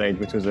at one stage,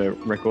 which was a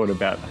record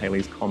about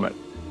Halley's Comet,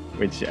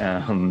 which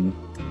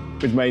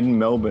was made in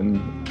Melbourne,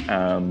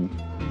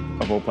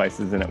 of all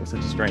places, and it was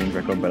such a strange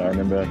record, but I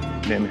remember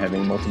them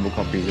having multiple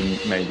copies,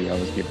 and maybe I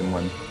was given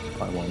one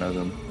by one of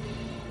them.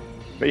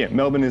 But yeah,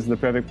 Melbourne is the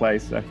perfect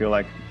place. I feel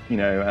like,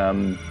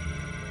 Melbourne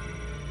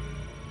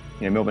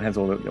has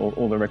all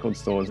the record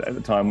stores. At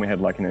the time we had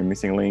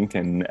Missing Link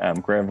and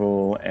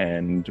Greville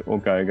and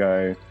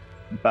Go-Go.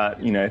 But,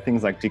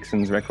 things like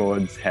Dixon's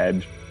Records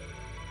had,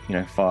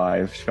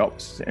 5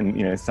 shops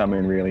and, some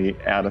in really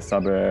outer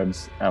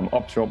suburbs.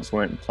 Op shops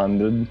weren't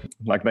plundered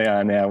like they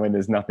are now, where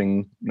there's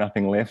nothing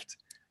left.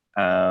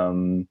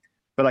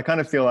 But I kind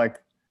of feel like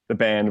the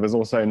band was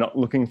also not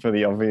looking for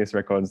the obvious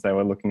records. They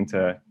were looking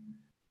to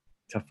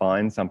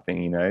find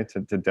something,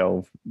 to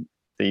delve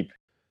deep.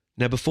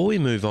 Now, before we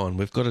move on,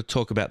 we've got to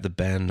talk about the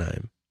band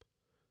name.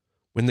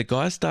 When the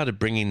guys started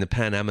bringing the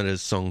Pan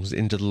Amateurs songs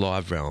into the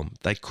live realm,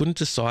 they couldn't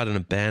decide on a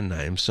band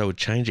name, so would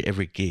change it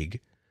every gig.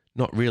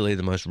 Not really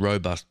the most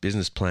robust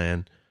business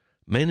plan,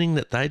 meaning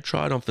that they'd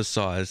tried on for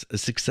size a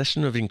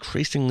succession of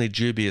increasingly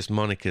dubious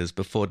monikers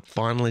before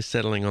finally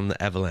settling on the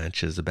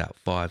Avalanches about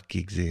 5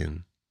 gigs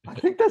in. I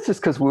think that's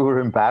just because we were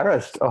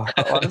embarrassed,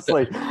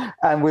 honestly.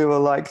 And we were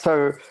like,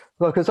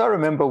 because I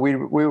remember we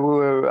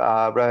were,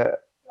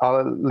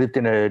 I lived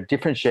in a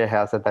different share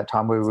house at that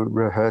time. We were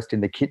rehearsed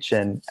in the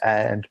kitchen,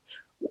 and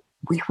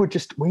we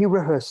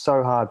rehearsed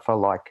so hard for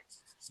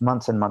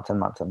months and months and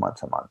months and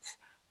months and months.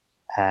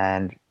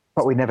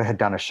 But we never had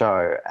done a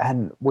show.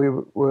 And we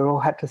all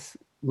had to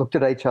looked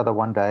at each other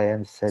one day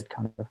and said,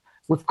 kind of,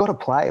 we've got to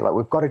play. Like,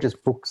 we've got to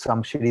just book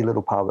some shitty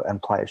little pub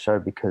and play a show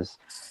because,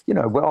 you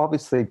know, we're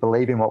obviously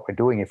believing what we're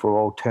doing if we're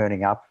all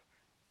turning up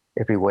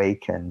every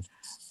week and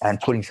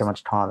putting so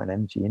much time and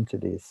energy into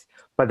this.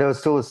 But there was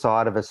still a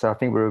side of us, so I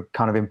think we were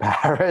kind of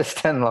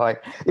embarrassed, and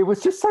like it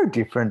was just so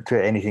different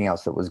to anything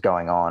else that was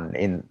going on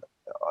in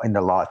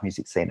the live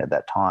music scene at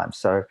that time.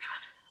 So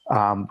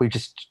we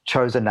just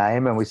chose a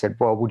name and we said,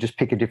 well, we'll just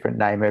pick a different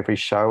name every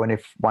show, and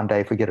if one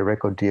day if we get a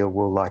record deal,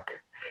 we'll like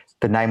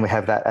the name we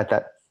have at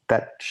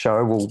that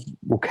show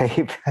we'll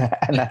keep,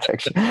 and that's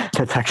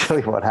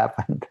actually what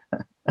happened.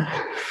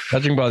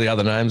 Judging by the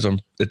other names,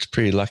 it's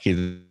pretty lucky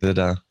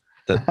that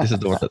this is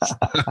the one that's...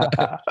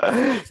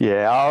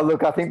 Yeah. Oh,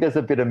 look, I think there's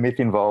a bit of myth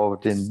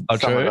involved in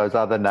some of those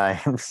other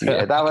names.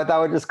 Yeah, they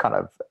were just kind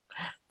of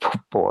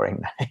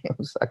boring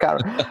names. I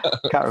can't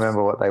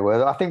remember what they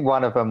were. I think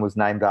one of them was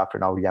named after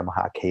an old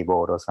Yamaha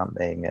keyboard or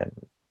something, and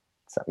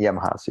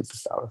Yamaha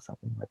Superstar or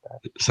something like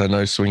that. So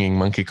no swinging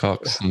monkey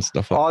cocks and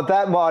stuff like that. Oh,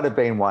 that might have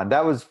been one.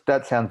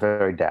 That sounds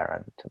very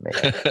Darren to me.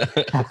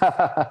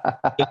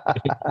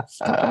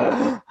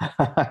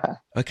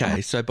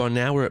 Okay, so by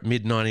now we're at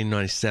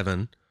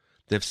mid-1997.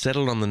 They've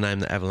settled on the name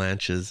The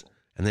Avalanches,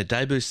 and their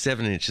debut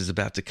 7-inch is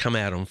about to come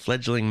out on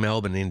fledgling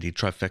Melbourne indie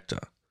Trifecta.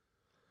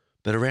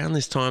 But around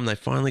this time, they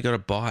finally got a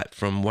bite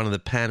from one of the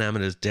Pan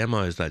Amateurs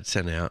demos they'd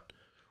sent out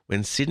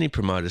when Sydney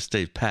promoter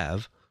Steve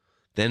Pav,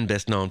 then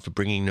best known for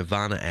bringing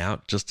Nirvana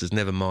out just as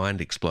Nevermind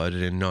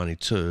exploded in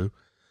 92,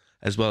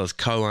 as well as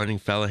co-owning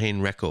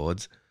Fallaheen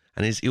Records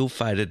and his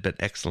ill-fated but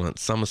excellent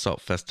Somersault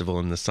Festival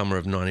in the summer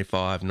of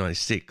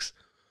 95-96,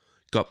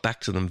 got back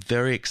to them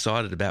very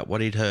excited about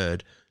what he'd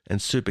heard and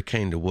super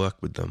keen to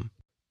work with them.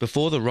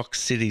 Before the Rock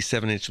City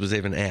 7-inch was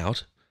even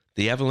out,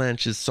 the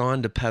Avalanches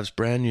signed to Pav's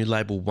brand new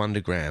label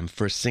Wondergram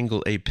for a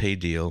single EP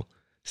deal,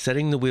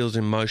 setting the wheels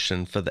in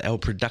motion for the El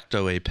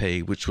Producto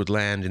EP, which would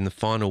land in the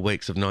final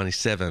weeks of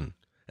 97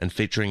 and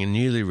featuring a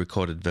newly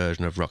recorded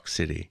version of Rock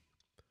City.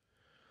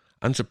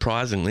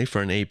 Unsurprisingly,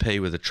 for an EP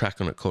with a track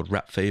on it called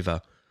Rap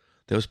Fever,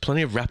 there was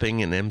plenty of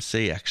rapping and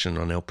MC action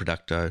on El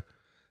Producto,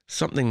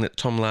 something that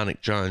Tom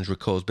Larnach-Jones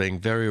recalls being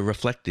very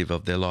reflective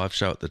of their live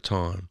show at the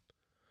time.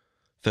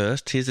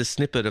 First, here's a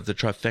snippet of the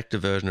Trifecta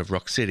version of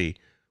Rock City,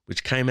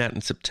 which came out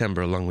in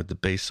September along with the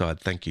B-side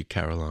Thank You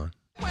Caroline.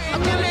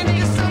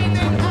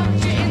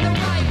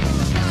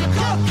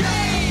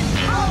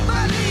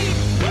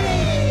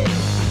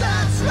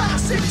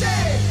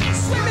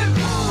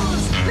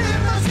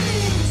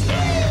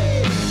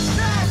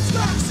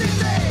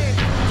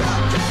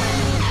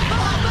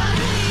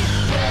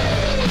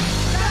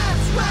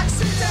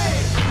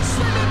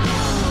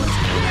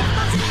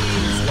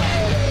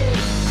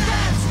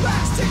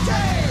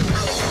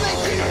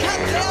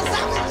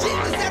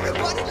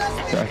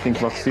 So I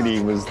think Rock City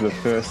was the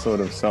first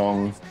sort of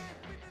song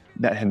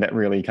that had that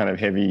really kind of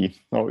heavy,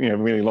 or, you know,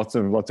 really lots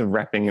of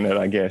rapping in it,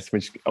 I guess,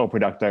 which El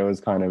Producto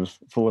was kind of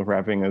full of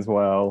rapping as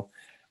well.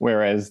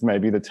 Whereas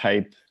maybe the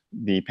tape,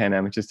 the Pan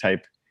Amateurs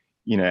tape,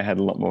 you know, had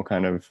a lot more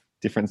kind of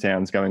different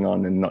sounds going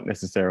on and not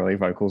necessarily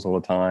vocals all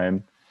the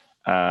time.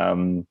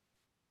 And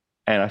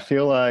I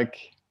feel like,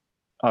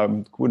 I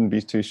wouldn't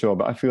be too sure,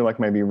 but I feel like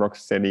maybe Rock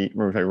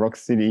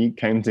City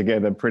came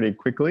together pretty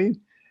quickly,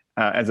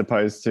 as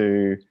opposed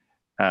to,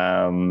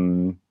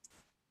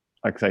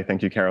 like say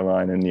Thank You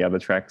Caroline and the other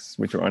tracks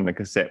which were on the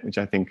cassette, which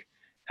I think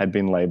had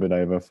been laboured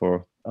over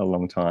for a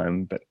long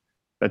time. But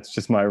that's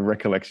just my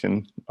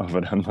recollection of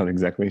it. I'm not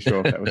exactly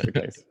sure if that was the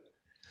case.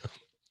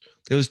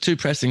 There was 2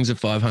 pressings of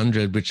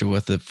 500, which are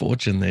worth a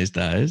fortune these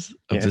days,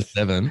 of the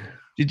 7.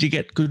 Did you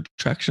get good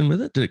traction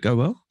with it? Did it go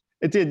well?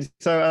 It did.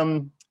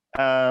 So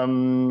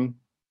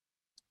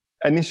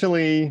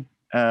initially,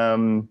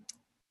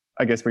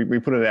 I guess we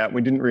put it out.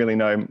 We didn't really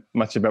know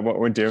much about what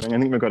we're doing. I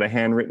think we got a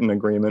handwritten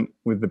agreement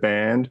with the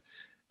band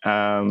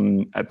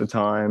at the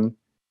time.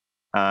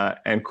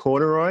 And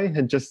Corduroy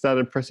had just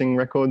started pressing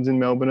records in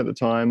Melbourne at the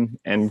time.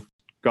 And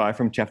Guy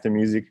from Chapter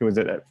Music, who was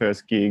at that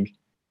first gig,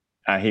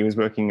 he was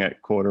working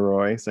at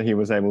Corduroy. So he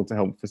was able to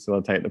help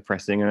facilitate the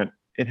pressing. And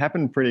it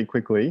happened pretty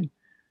quickly.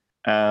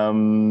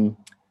 And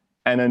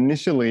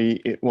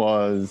initially it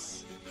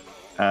was...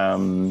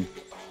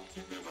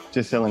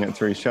 just selling it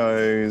through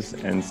shows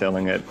and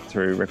selling it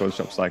through record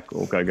shops like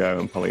All Go Go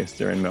and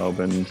Polyester in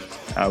Melbourne.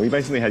 We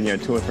basically had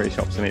 2 or 3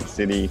 shops in each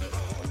city.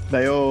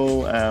 They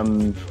all,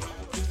 every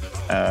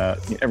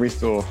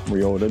store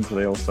reordered, so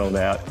they all sold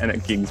out. And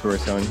at gigs we were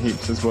selling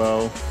heaps as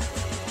well.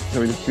 So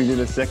we did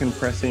a second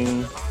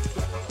pressing,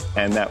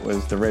 and that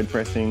was the red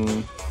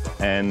pressing.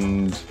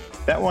 And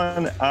that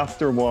one,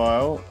 after a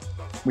while,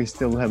 we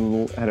still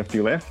had a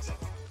few left.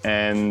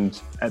 And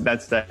at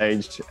that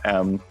stage,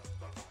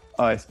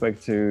 I spoke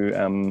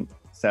to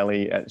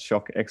Sally at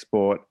Shock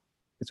Export,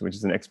 which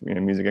is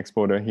an music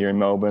exporter here in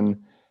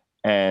Melbourne,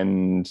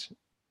 and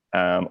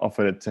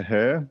offered it to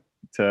her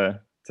to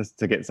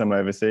get some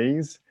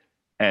overseas.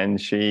 And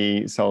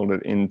she sold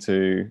it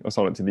to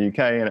the UK,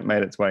 and it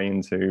made its way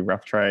into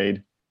Rough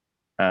Trade.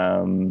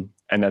 And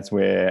that's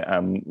where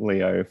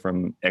Leo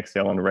from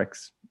XL and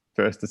Rex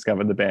first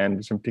discovered the band,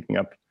 was from picking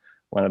up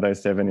one of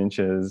those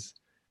 7-inches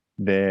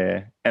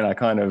there. And I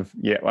kind of,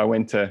 I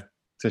went to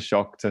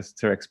Shock to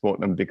export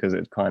them because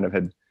it kind of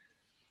had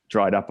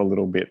dried up a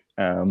little bit.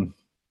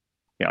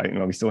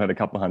 We still had a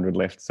couple of hundred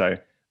left, so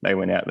they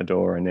went out the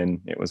door, and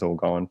then it was all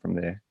gone from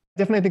there.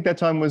 Definitely think that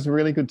time was a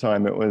really good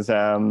time. It was,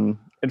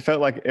 it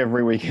felt like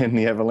every weekend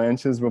the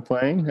Avalanches were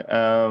playing.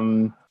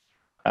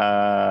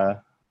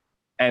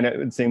 And it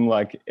would seem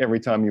like every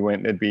time you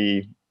went, there'd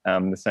be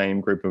the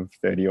same group of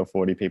 30 or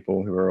 40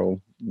 people who were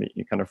all the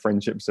kind of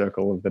friendship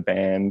circle of the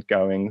band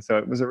going. So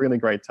it was a really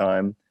great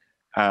time.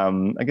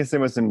 I guess there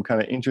were some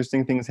kind of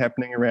interesting things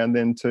happening around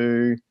then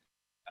too.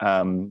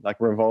 Like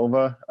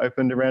Revolver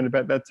opened around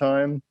about that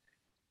time.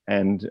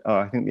 And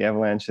I think the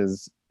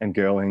Avalanches and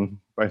Girling,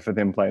 both of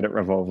them played at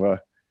Revolver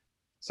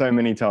so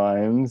many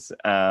times.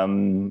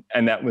 And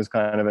that was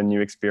kind of a new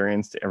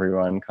experience to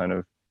everyone.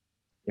 Everyone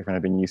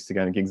had been used to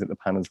going to gigs at the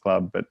Punters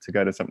Club, but to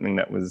go to something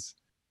that was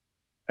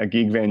a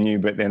gig venue,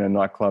 but then a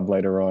nightclub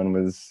later on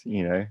was,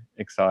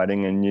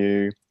 exciting and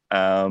new.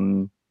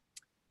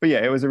 But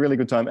yeah, it was a really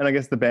good time. And I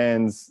guess the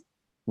band's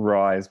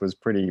rise was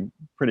pretty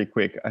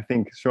quick. I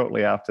think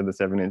shortly after the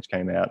 7-inch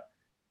came out,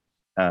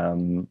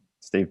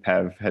 Steve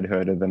Pav had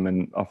heard of them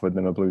and offered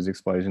them a Blues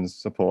Explosions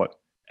support.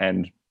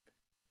 And,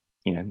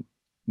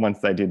 once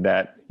they did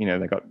that,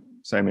 they got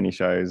so many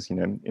shows,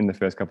 in the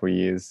first couple of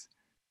years,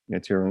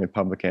 touring with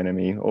Public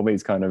Enemy, all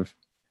these kind of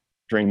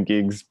dream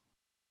gigs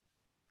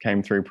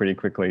came through pretty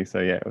quickly. So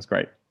yeah, it was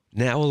great.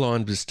 Now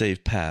aligned with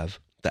Steve Pav,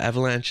 the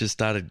Avalanches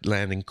started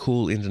landing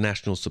cool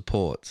international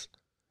supports.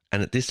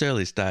 And at this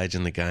early stage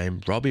in the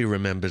game, Robbie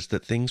remembers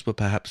that things were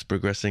perhaps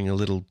progressing a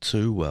little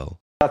too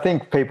well. I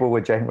think people were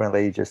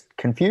genuinely just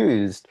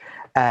confused,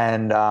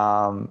 and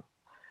so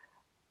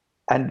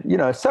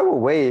were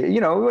we.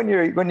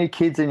 When you're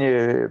kids and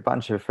you're a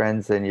bunch of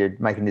friends and you're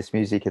making this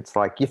music, it's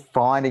like you're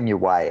finding your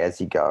way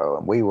as you go,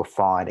 and we were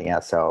finding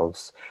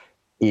ourselves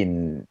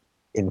in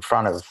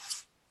front of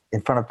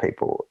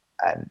people.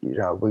 And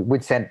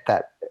we'd sent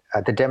that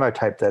the demo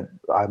tape that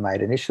I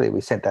made initially.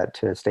 We sent that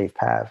to Steve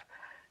Pav,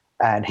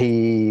 and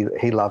he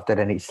loved it,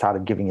 and he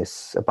started giving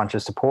us a bunch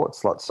of support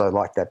slots. So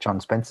like that John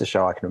Spencer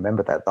show, I can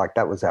remember that. Like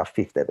that was our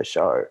 5th ever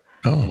show.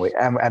 Oh.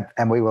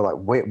 And we were like,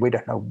 we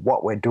don't know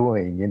what we're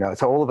doing,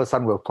 So all of a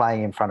sudden we were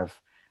playing in front of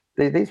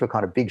these were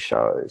kind of big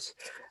shows,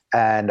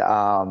 and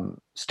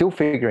still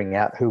figuring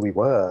out who we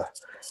were.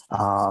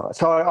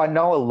 So I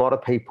know a lot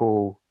of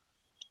people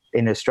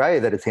in Australia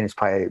that had seen us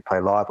play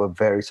live were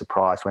very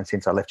surprised when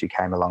Since I Left You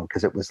came along,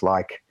 because it was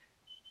like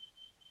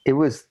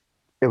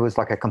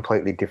a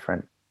completely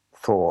different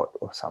thought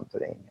or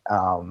something.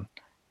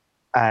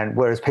 And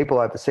whereas people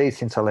overseas,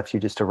 Since I Left You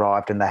just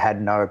arrived and they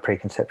had no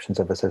preconceptions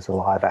of us as a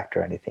live act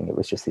or anything. It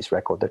was just this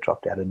record that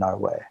dropped out of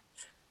nowhere.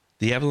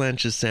 The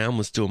Avalanche's sound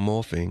was still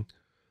morphing,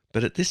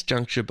 but at this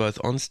juncture, both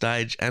on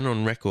stage and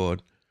on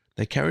record,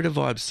 they carried a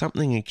vibe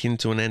something akin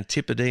to an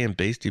Antipodean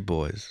Beastie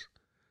Boys.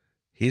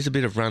 Here's a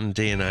bit of Run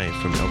DNA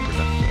from El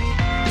Producto.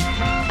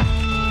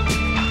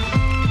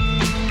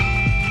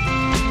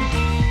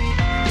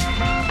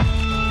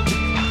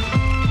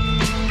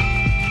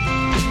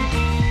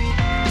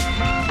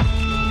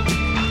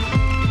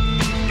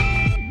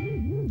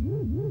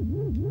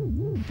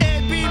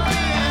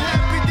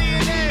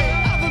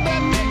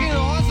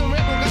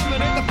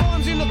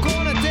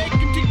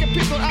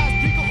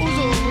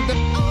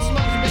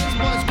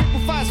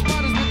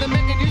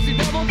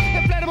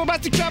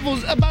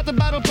 Travels about the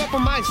battle purple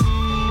mice.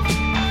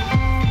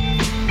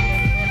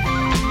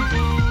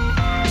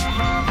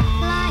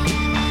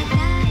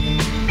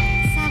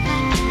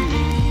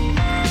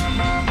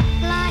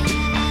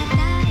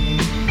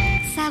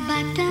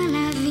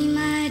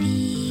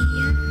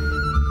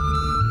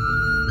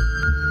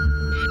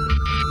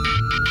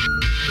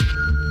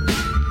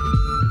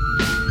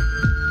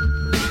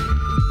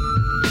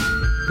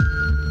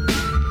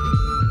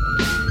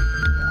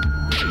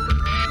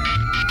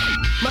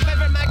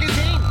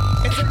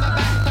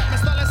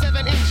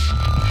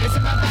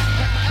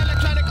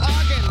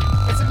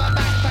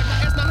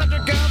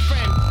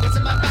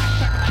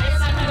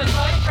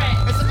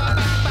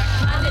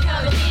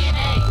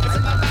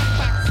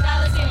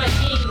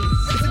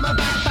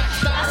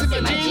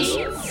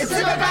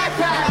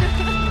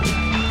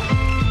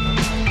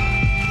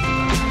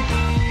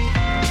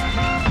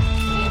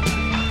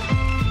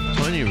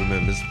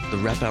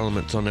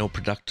 Elements on El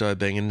Producto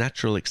being a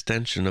natural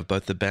extension of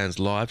both the band's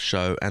live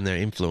show and their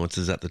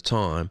influences at the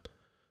time,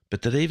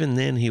 but that even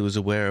then he was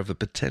aware of a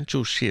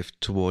potential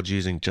shift towards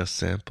using just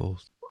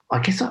samples. I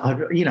guess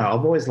I've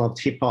always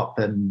loved hip hop,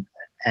 but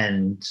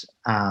at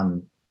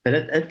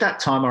that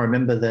time I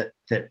remember that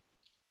the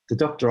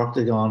Dr.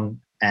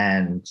 Octagon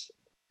and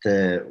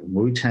the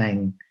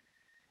Wu-Tang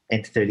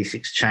Enter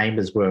 36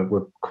 Chambers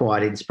were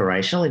quite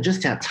inspirational, and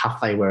just how tough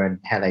they were and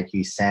how they'd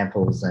use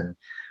samples. And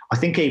I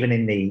think even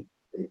in the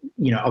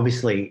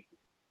obviously,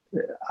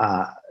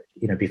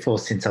 before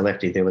Since I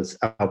Left You, there was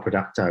El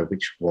Producto,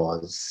 which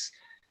was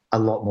a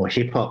lot more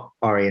hip hop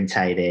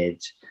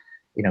orientated,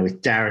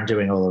 with Darren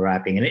doing all the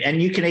rapping.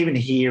 And you can even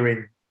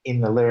hear in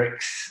the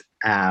lyrics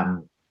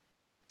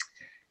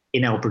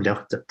in El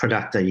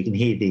Producto, you can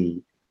hear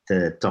the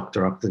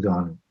Dr.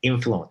 Octagon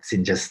influence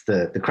in just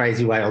the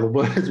crazy way all the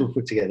words were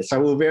put together. So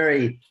we were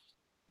very,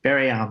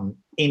 very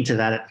into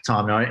that at the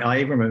time. And I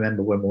even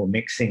remember when we were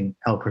mixing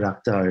El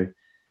Producto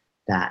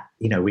that,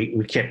 you know,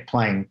 we kept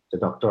playing the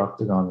Dr.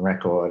 Octagon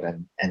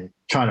record and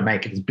trying to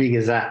make it as big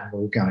as that. And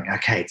we were going,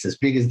 okay, it's as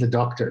big as the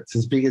Doctor. It's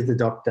as big as the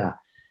Doctor.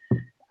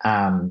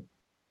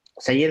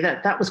 So yeah,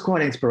 that was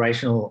quite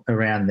inspirational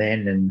around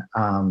then.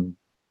 And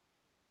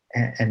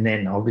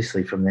then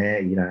obviously from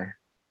there, you know,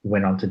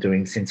 went on to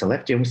doing Since I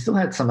Left You. And we still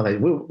had some of those.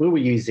 We were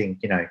using,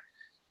 you know,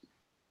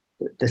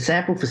 the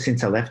sample for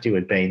Since I Left You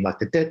had been like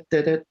the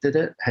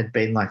da-da-da-da-da had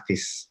been like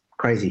this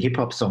crazy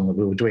hip-hop song that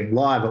we were doing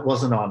live. It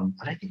wasn't on,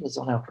 I don't think it was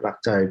on El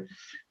Producto,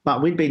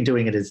 but we'd been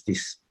doing it as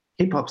this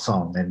hip-hop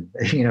song and,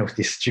 you know, with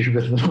this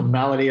stupid little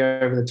melody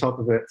over the top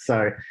of it.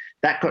 So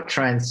that got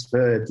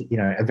transferred, you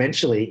know,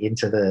 eventually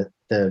into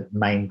the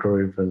main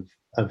groove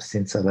of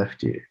Since I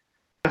Left You.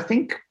 I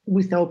think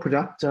with El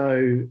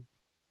Producto,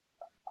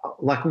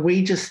 like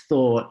we just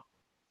thought,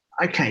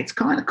 okay, it's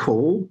kind of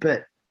cool,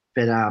 but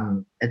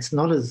it's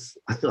not as,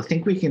 I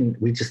think we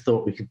just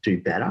thought we could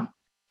do better.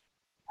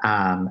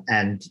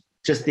 And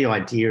just the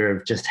idea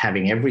of just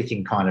having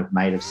everything kind of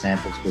made of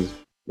samples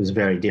was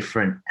very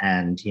different.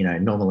 And, you know,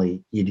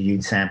 normally you'd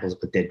use samples,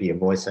 but there'd be a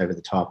voice over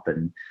the top.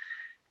 And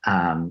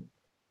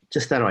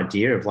just that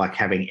idea of like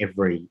having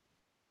every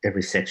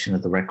section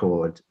of the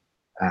record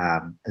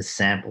as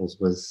samples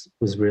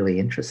was really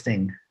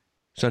interesting.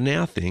 So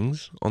now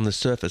things, on the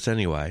surface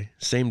anyway,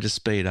 seem to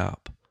speed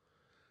up.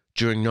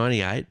 During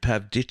 98,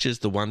 Pav ditches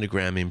the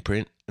Wondergram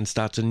imprint and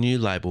starts a new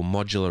label,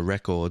 Modular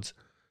Records,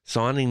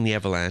 signing the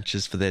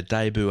Avalanches for their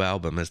debut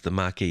album as the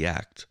marquee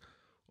act,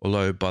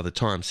 although by the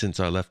time Since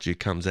I Left You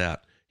comes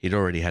out, he'd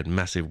already had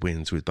massive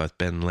wins with both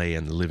Ben Lee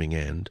and The Living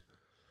End.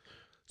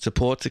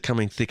 Supports are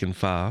coming thick and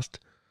fast.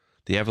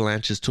 The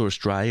Avalanches tour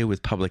Australia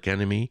with Public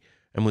Enemy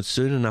and would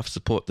soon enough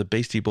support the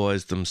Beastie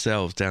Boys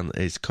themselves down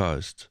the East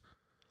Coast.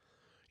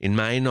 In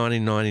May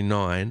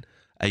 1999,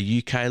 a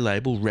UK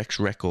label, Rex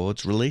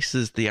Records,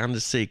 releases the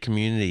Undersea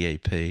Community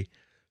EP,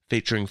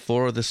 featuring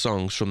 4 of the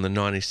songs from the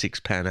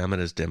 96 Pan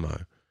Amateurs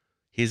demo.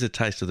 Here's a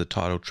taste of the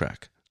title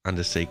track,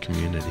 Undersea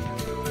Community.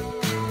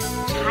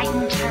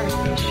 Titan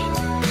Challenge.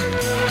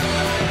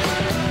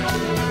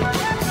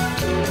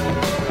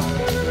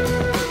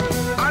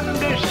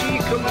 Undersea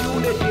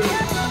Community.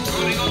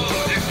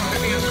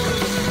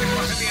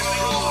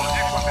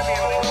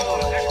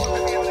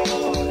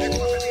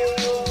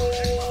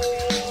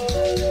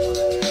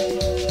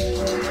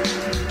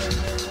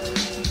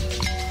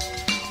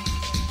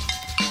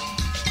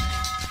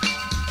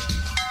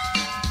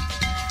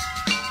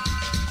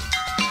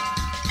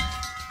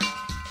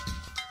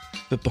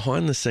 But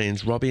behind the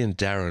scenes, Robbie and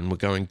Darren were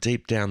going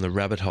deep down the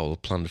rabbit hole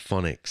of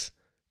Plunderphonics,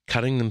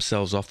 cutting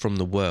themselves off from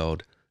the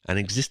world and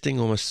existing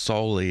almost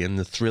solely in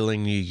the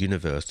thrilling new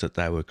universe that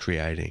they were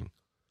creating.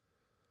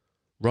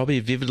 Robbie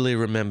vividly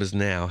remembers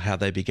now how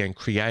they began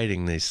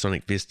creating these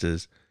sonic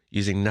vistas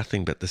using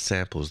nothing but the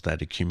samples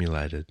they'd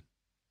accumulated.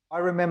 I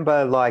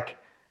remember, like,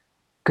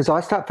 because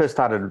I first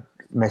started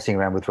messing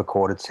around with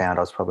recorded sound,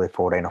 I was probably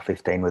 14 or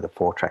 15 with a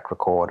 4-track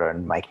recorder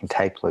and making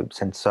tape loops.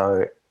 And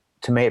so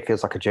to me, it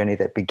feels like a journey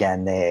that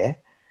began there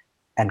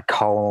and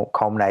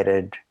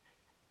culminated.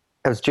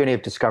 It was a journey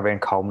of discovery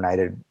and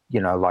culminated, you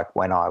know, like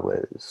when I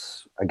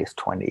was, I guess,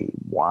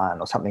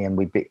 21 or something, and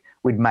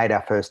we'd made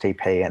our first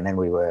EP, and then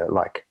we were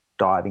like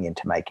diving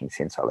into making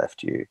Since I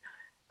Left You.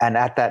 And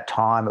at that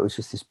time, it was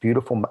just this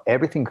beautiful,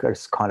 everything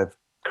was kind of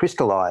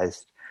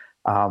crystallized.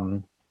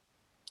 So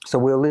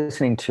we were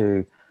listening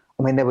to,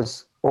 I mean, there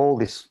was all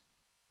this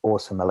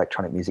awesome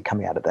electronic music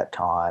coming out at that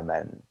time,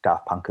 and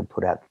Daft Punk had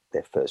put out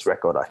their first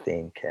record, I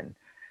think, and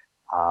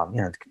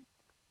you know,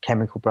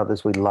 Chemical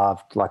Brothers we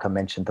loved, like I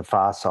mentioned, The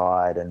Far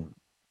Side and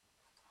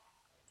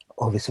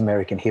all this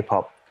American hip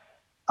hop.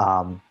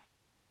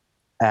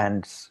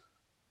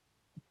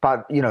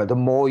 But you know, the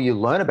more you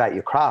learn about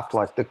your craft,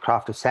 like the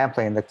craft of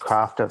sampling and the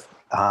craft of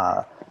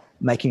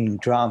making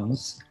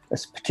drums,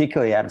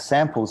 particularly out of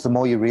samples, the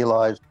more you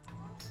realise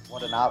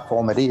what an art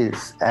form it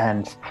is.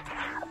 And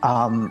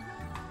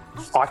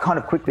I kind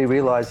of quickly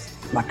realised,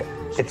 like,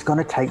 it's going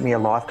to take me a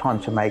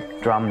lifetime to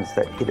make drums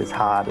that hit as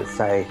hard as,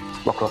 say,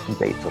 Rock Rock and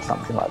Beats or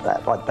something like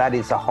that. Like, that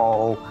is a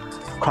whole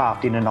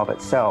craft in and of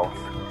itself.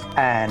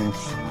 And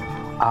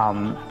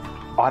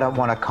I don't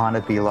want to kind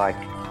of be, like,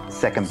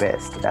 second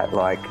best at,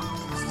 like,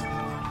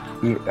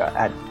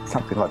 at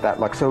something like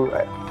that. Like, so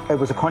it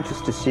was a conscious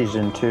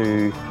decision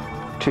to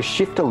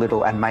shift a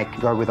little and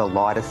go with a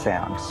lighter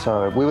sound.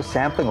 So we were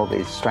sampling all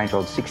these strange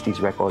old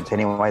 60s records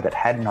anyway that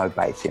had no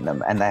bass in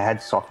them, and they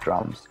had soft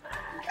drums.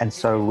 And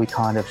so we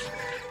kind of,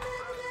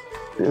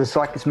 it was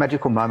like this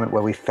magical moment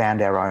where we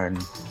found our own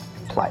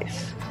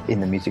place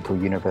in the musical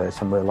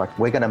universe, and we're like,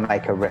 we're going to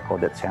make a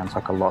record that sounds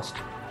like a lost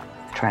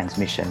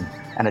transmission,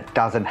 and it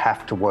doesn't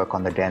have to work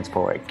on the dance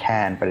floor. It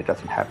can, but it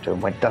doesn't have to.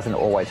 And it doesn't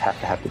always have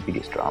to have the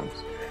biggest drums.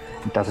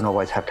 It doesn't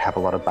always have to have a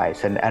lot of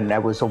bass. And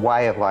it was a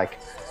way of, like,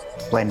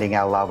 blending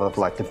our love of,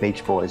 like, the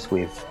Beach Boys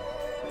with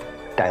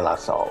De La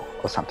Soul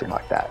or something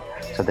like that.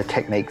 So the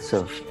techniques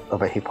of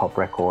a hip hop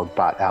record,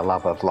 but our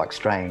love of like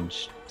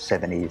strange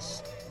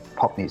 70s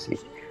pop music.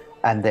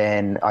 And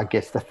then I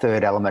guess the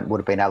third element would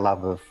have been our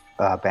love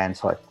of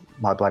bands like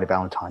My Bloody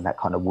Valentine, that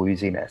kind of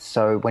wooziness.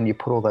 So when you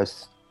put all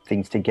those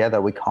things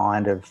together, we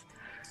kind of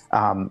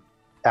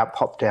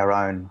out-popped our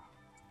own,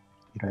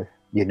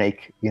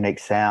 unique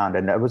sound.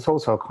 And it was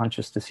also a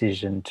conscious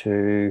decision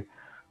to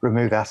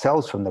remove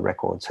ourselves from the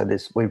record. So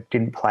we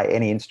didn't play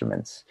any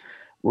instruments.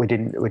 We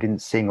didn't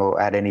sing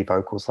or add any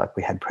vocals like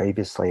we had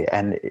previously.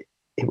 And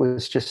it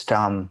was just,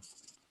 it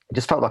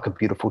just felt like a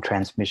beautiful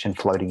transmission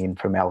floating in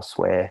from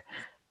elsewhere.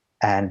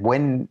 And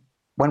when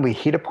we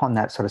hit upon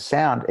that sort of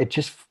sound, it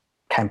just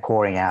came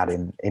pouring out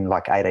in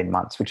like 18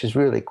 months, which is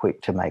really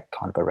quick to make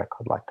kind of a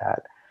record like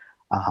that.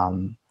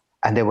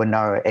 And there were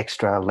no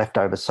extra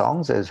leftover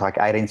songs. There's like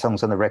 18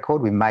 songs on the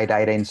record. We made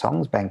 18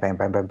 songs, bang, bang,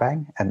 bang, bang,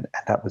 bang, and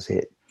that was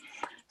it.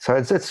 So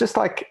it's just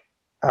like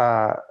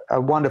a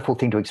wonderful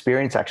thing to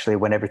experience, actually,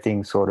 when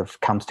everything sort of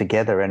comes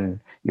together and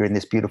you're in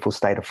this beautiful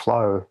state of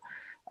flow,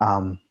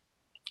 and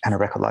a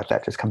record like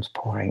that just comes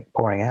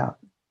pouring out.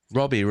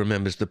 Robbie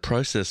remembers the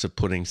process of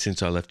putting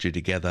Since I Left You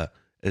together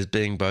as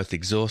being both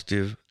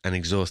exhaustive and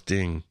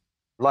exhausting.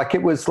 Like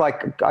it was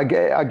like, I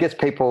guess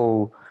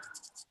people,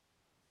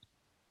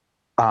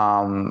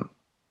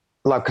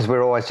 like, because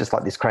we're always just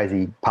like this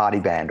crazy party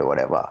band or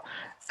whatever.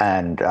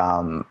 And,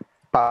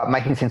 but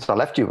making Since I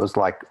Left You was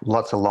like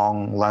lots of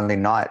long, lonely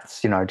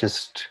nights,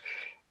 just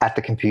at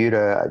the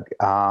computer,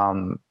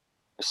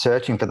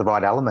 searching for the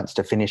right elements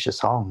to finish a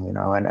song,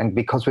 and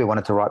because we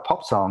wanted to write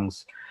pop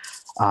songs,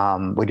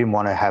 we didn't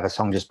want to have a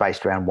song just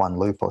based around one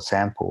loop or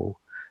sample.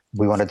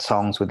 We wanted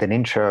songs with an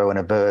intro and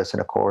a verse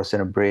and a chorus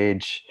and a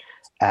bridge.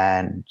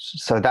 And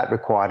so that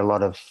required a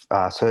lot of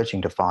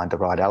searching to find the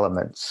right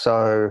elements.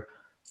 So,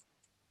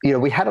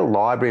 we had a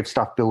library of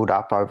stuff built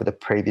up over the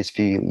previous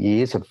few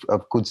years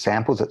of good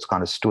samples that's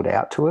kind of stood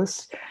out to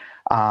us.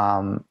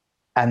 And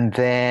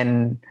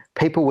then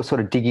people were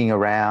sort of digging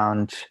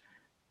around,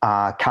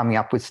 coming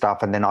up with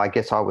stuff. And then I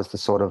guess I was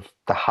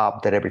the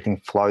hub that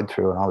everything flowed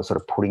through, and I was sort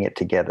of putting it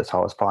together. So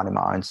I was finding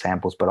my own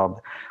samples, but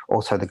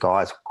also the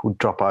guys could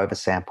drop over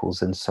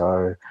samples. And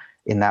so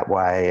in that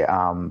way,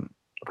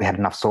 we had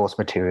enough source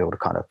material to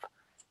kind of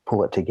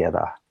pull it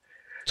together.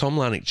 Tom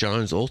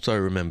Larnick-Jones also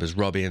remembers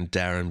Robbie and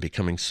Darren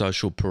becoming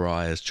social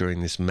pariahs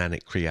during this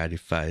manic creative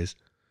phase.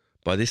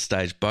 By this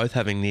stage, both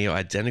having near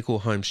identical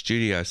home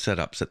studio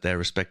setups at their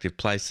respective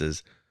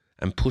places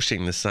and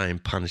pushing the same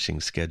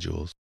punishing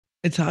schedules.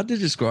 It's hard to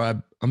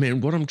describe. I mean,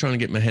 what I'm trying to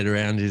get my head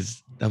around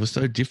is they were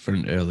so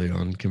different early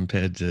on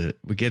compared to,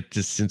 we get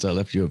to Since I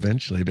Left You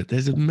eventually, but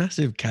there's a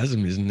massive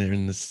chasm, isn't there,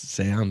 in the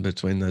sound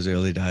between those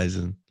early days?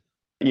 And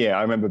yeah,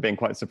 I remember being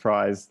quite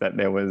surprised that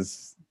there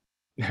was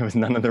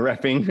none of the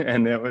rapping,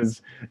 and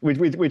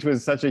which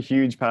was such a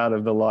huge part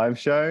of the live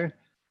show.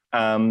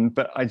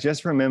 But I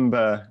just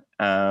remember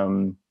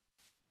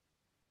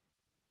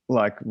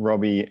like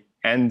Robbie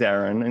and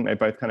Darren, and they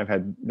both kind of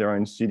had their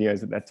own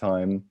studios at that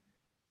time,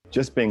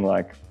 just being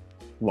like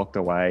locked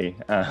away.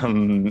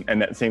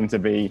 And that seemed to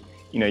be,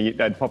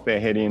 they'd pop their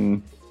head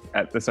in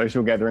at the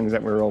social gatherings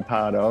that we were all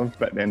part of,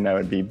 but then they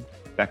would be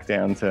back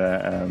down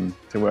to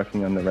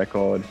working on the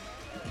record.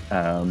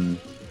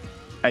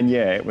 And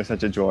yeah, it was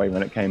such a joy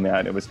when it came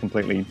out. It was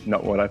completely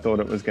not what I thought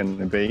it was going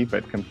to be,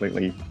 but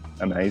completely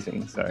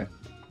amazing. So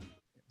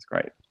it's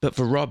great. But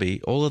for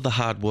Robbie, all of the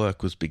hard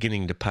work was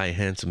beginning to pay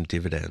handsome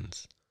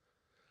dividends.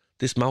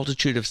 This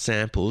multitude of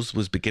samples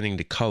was beginning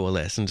to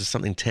coalesce into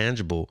something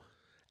tangible,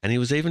 and he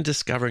was even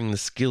discovering the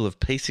skill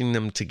of piecing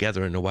them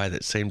together in a way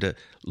that seemed to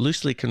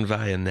loosely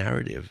convey a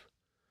narrative.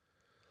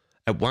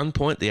 At one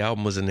point, the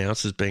album was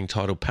announced as being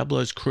titled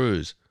Pablo's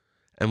Cruise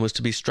and was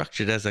to be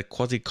structured as a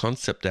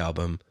quasi-concept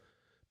album,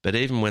 but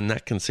even when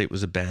that conceit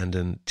was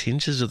abandoned,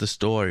 tinges of the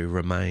story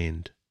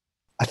remained.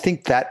 I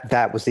think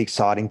that was the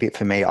exciting bit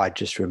for me. I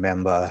just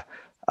remember,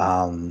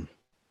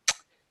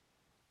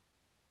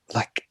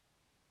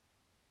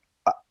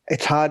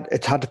 it's hard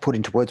to put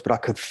into words, but I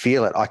could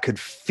feel it. I could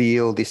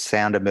feel this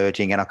sound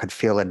emerging, and I could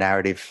feel a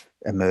narrative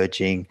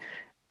emerging.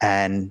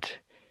 And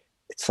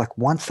it's like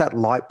once that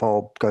light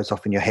bulb goes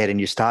off in your head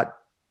and you start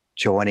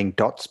joining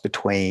dots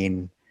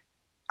between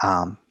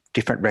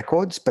different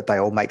records, but they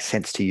all make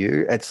sense to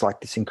you, it's like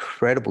this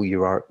incredible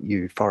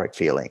euphoric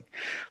feeling.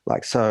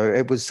 Like, so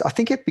it was, I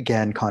think it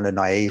began kind of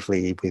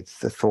naively with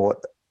the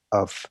thought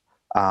of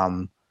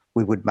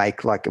we would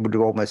make like, it would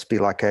almost be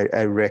like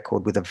a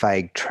record with a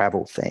vague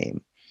travel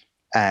theme.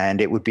 And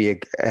it would be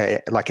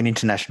like an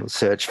international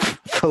search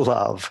for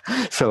love.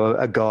 So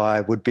a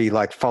guy would be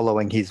like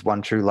following his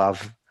one true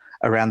love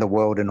around the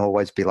world and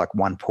always be like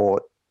one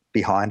port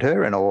behind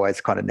her and always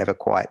kind of never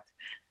quite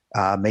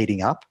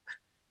meeting up.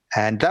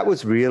 And that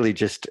was really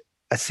just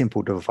a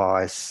simple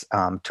device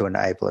to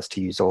enable us to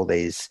use all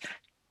these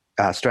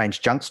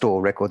strange junk store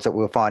records that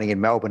we were finding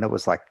in Melbourne. It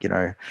was like,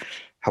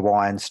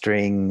 Hawaiian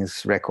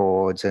strings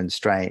records and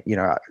strange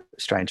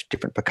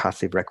different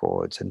percussive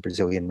records and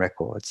Brazilian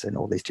records and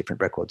all these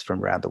different records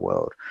from around the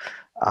world.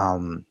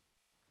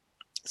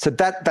 so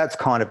that's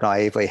kind of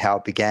naively how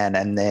it began.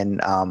 And then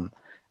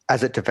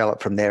as it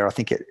developed from there, I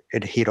think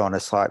it hit on a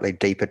slightly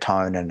deeper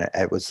tone, and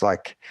it was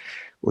like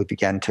we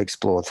began to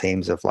explore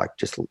themes of like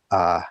just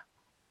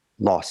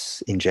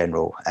loss in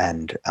general.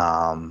 And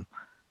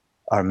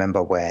I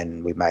remember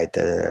when we made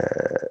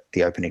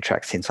the opening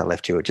track, Since I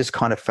Left You, it just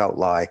kind of felt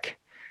like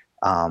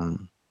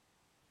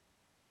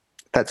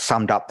that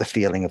summed up the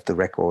feeling of the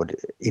record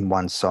in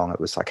one song. It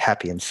was like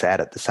happy and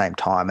sad at the same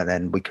time, and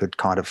then we could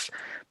kind of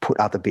put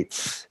other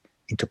bits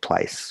into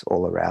place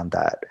all around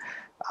that.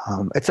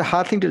 It's a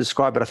hard thing to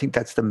describe, but I think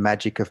that's the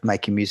magic of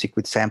making music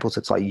with samples.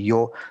 It's like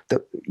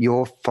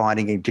you're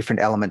finding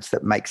different elements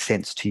that make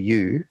sense to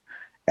you,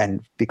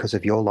 and because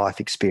of your life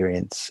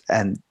experience,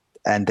 and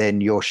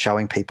then you're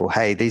showing people,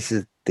 hey,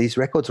 these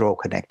records are all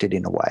connected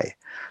in a way.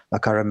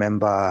 Like I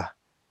remember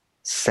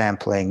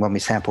sampling when we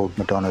sampled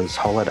Madonna's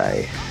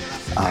Holiday.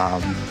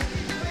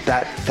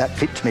 That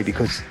fit to me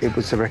because it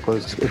was the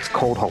record. It's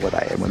called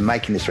Holiday, and we're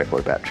making this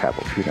record about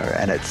travel,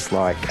 and it's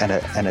like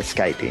an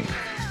escaping.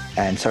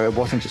 And so it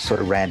wasn't just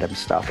sort of random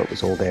stuff. It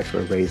was all there for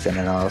a reason.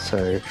 And I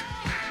also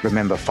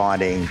remember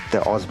finding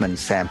the Osmond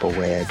sample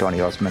where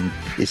Donny Osmond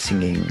is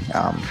singing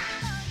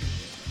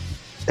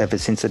Ever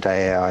Since the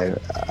Day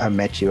I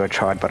Met You, I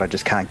Tried But I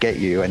Just Can't Get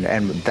You. And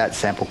that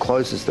sample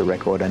closes the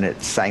record, and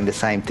it's saying the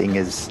same thing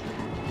as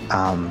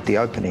the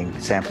opening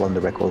sample on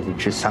the record,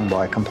 which is sung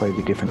by a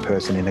completely different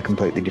person in a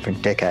completely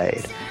different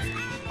decade.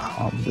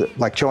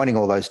 Like joining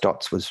all those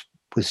dots was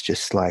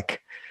just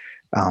like,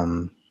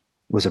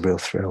 was a real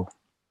thrill.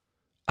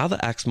 Other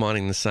acts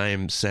mining the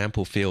same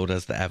sample field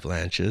as the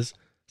Avalanches,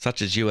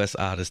 such as US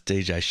artist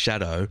DJ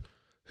Shadow,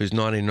 whose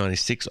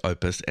 1996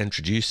 opus,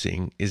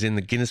 Introducing, is in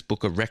the Guinness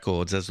Book of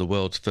Records as the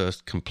world's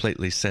first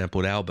completely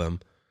sampled album,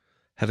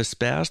 have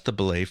espoused the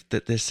belief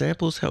that their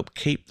samples help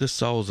keep the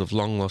souls of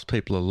long-lost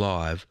people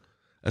alive,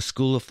 a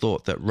school of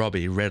thought that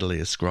Robbie readily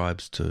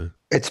ascribes to.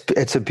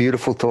 It's a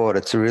beautiful thought.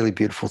 It's a really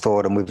beautiful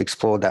thought, and we've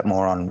explored that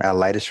more on our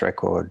latest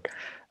record.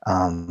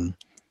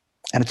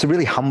 And it's a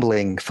really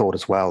humbling thought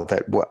as well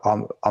that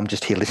I'm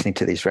just here listening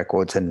to these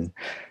records, and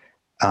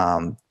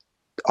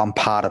I'm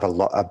part of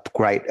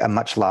a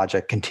much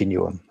larger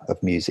continuum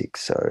of music.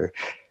 So,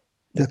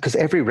 because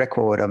every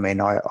record, I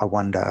mean, I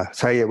wonder,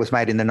 say it was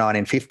made in the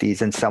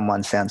 1950s and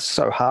someone sounds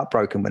so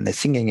heartbroken when they're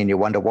singing, and you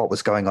wonder what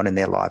was going on in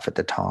their life at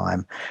the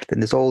time.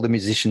 Then there's all the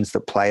musicians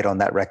that played on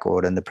that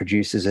record and the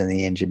producers and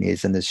the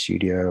engineers in the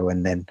studio,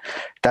 and then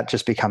that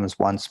just becomes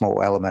one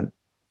small element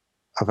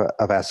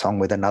of our song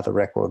with another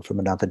record from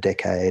another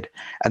decade.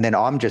 And then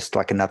I'm just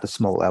like another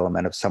small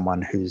element of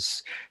someone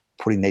who's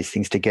putting these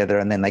things together,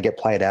 and then they get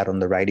played out on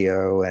the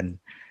radio, and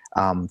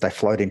they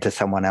float into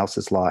someone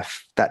else's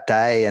life that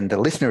day, and the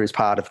listener is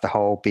part of the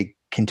whole big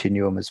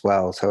continuum as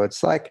well. So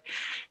it's like,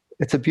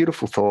 it's a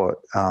beautiful thought.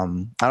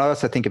 And I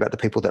also think about the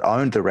people that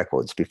owned the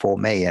records before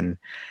me, and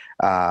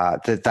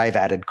that they've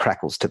added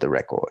crackles to the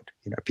record,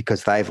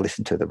 because they've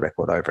listened to the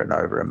record over and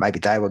over, and maybe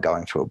they were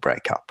going through a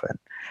breakup, and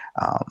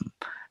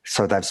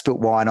so they've spilt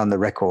wine on the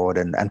record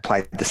and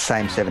played the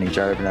same 7-inch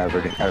over and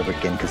over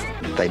again because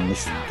they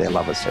miss their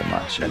lovers so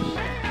much.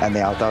 And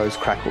now those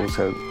crackles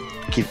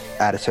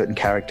add a certain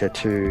character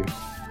to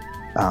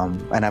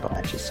an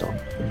Avalanches song.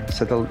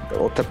 So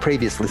the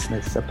previous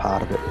listeners are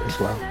part of it as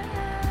well.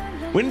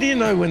 When do you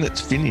know when it's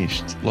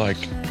finished? Like,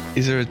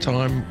 is there a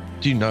time,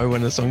 do you know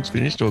when a song's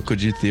finished, or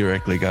could you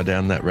theoretically go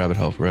down that rabbit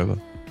hole forever?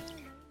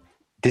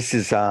 This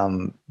is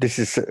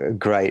a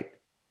great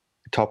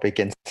topic,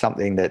 and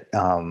something that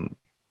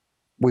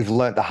we've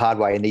learnt the hard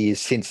way in the years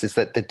since, is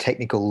that the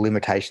technical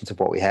limitations of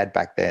what we had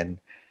back then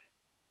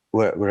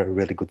were a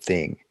really good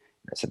thing.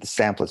 So the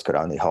samplers could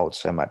only hold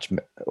so much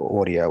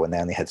audio, and they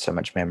only had so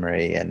much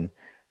memory. And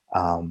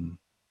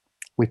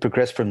we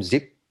progressed from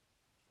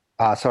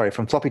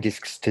floppy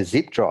disks to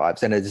zip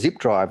drives. And a zip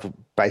drive,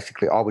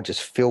 basically, I would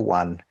just fill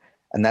one,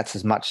 and that's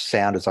as much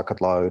sound as I could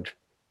load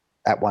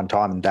at one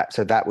time. And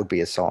that would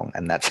be a song,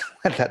 and that's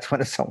when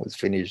a song was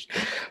finished.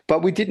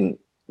 But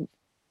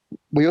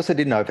we also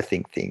didn't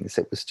overthink things.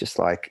 It was just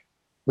like,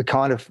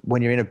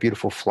 when you're in a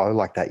beautiful flow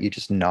like that, you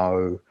just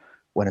know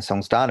when a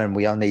song's done. And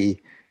we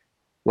only,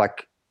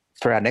 like,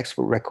 for our next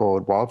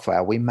record,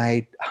 Wildflower, we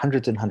made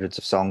hundreds and hundreds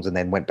of songs, and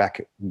then went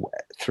back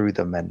through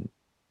them and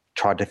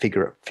tried to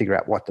figure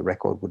out what the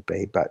record would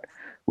be. But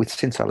with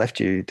Since I Left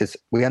You,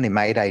 we only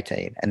made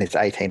 18, and there's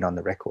 18 on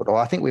the record. Or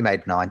I think we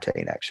made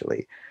 19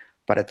 actually.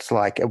 But it's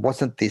like, it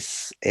wasn't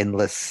this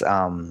endless,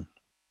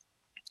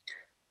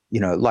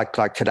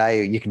 like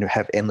today you can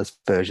have endless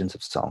versions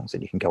of songs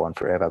and you can go on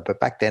forever. But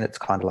back then it's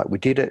kind of like, we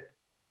did it,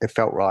 it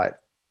felt right,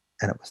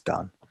 and it was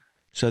done.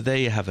 So there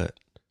you have it.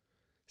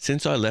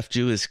 Since I Left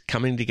You is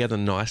coming together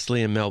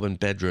nicely in Melbourne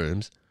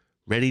bedrooms,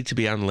 ready to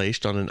be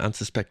unleashed on an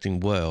unsuspecting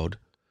world,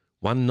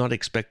 one not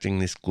expecting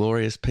this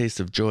glorious piece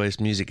of joyous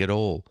music at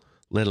all,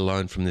 let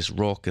alone from this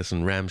raucous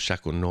and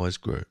ramshackle noise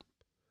group.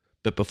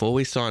 But before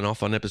we sign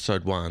off on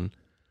episode 1,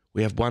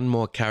 we have one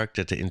more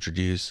character to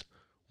introduce,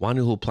 one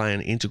who will play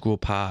an integral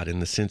part in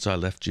the Since I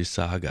Left You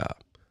saga.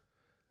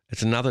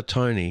 It's another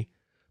Tony,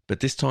 but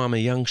this time a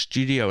young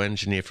studio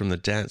engineer from the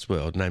dance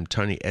world named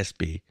Tony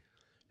Espy,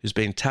 who's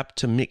been tapped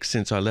to mix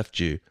Since I Left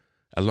You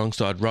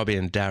alongside Robbie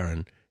and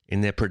Darren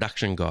in their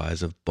production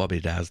guise of Bobby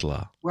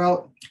Dazzler.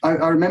 Well, I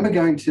remember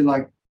going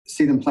to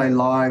see them play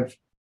live.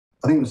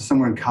 I think it was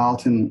somewhere in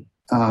Carlton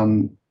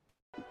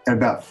at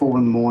about 4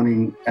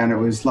 a.m, and it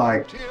was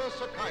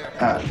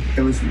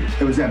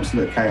it was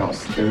absolute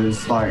chaos. It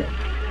was like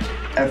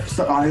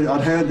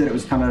I'd heard that it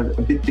was kind of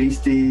a bit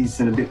Beasties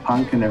and a bit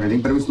punk and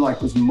everything, but it was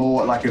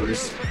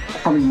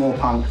probably more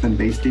punk than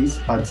Beasties,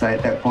 I'd say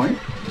at that point.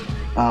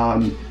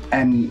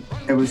 And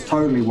it was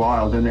totally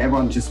wild, and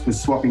everyone just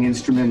was swapping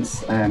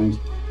instruments, and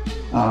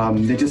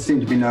there just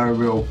seemed to be no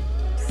real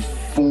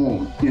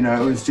form. You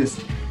know, it was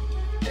just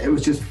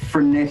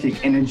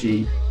frenetic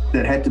energy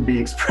that had to be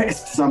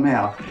expressed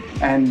somehow.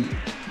 And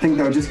I think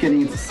they were just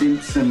getting into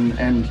synths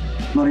and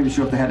not even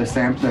sure if they had a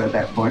sampler at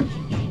that point.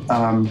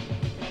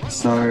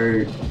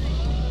 So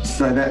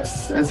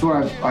that's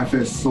where I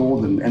first saw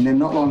them. And then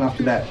not long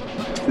after that,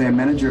 their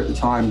manager at the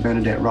time,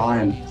 Bernadette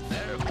Ryan,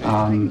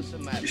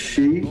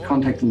 she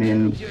contacted me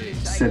and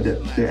said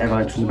that the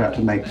Avalanche was about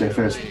to make their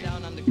first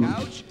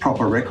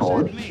proper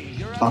record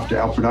after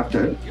El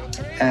Producto,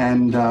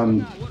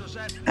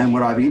 and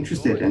would I be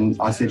interested? And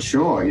I said,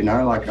 sure, you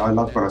know, like I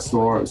loved what I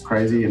saw, it was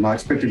crazy, and I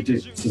expected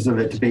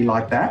it to be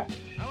like that.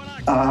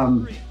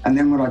 And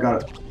then when I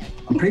got it,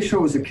 I'm pretty sure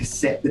it was a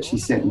cassette that she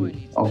sent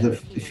me of the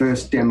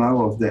first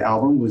demo of the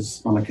album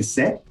was on a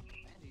cassette.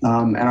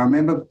 And I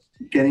remember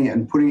getting it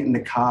and putting it in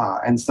the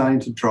car and starting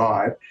to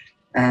drive.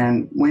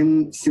 And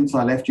when Since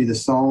I Left You, the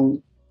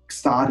song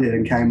started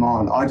and came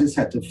on, I just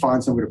had to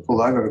find somewhere to pull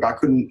over.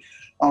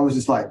 I was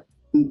just like,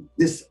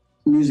 this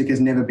music has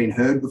never been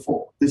heard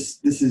before. This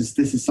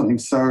is something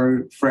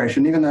so fresh.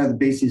 And even though the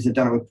Beasties had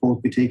done it with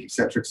Paul's Boutique, et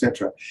cetera,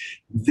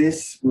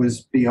 this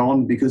was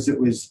beyond, because it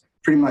was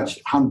pretty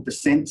much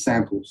 100%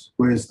 samples,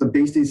 whereas the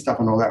Beasties stuff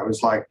and all that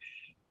was like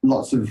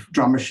lots of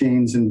drum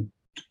machines and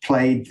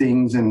played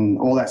things and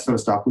all that sort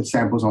of stuff with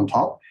samples on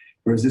top,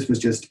 whereas this was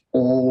just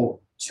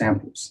all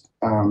samples.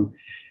 And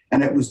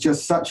it was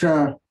just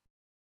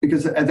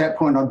because at that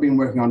point I'd been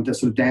working on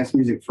sort of dance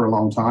music for a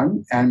long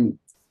time, and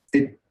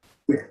it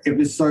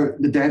was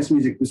the dance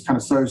music was kind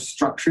of so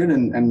structured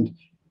and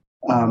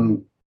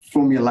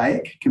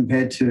formulaic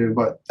compared to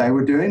what they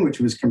were doing, which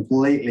was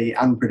completely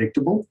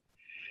unpredictable.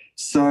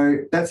 So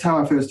that's how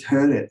I first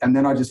heard it. And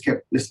then I just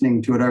kept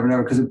listening to it over and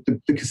over, because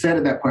the cassette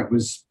at that point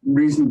was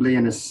reasonably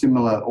in a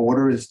similar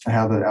order as to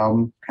how the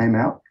album came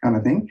out, kind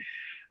of thing.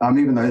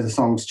 Even though the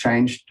songs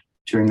changed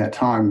during that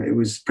time, it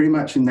was pretty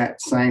much in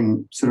that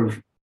same sort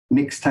of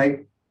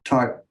mixtape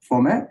type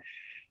format.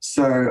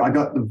 So I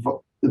got the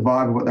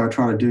vibe of what they were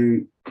trying to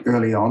do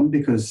early on,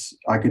 because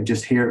I could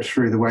just hear it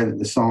through the way that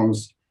the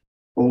songs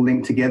all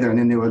linked together. And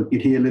then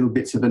you'd hear little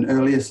bits of an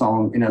earlier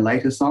song in a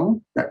later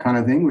song, that kind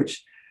of thing,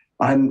 which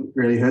I hadn't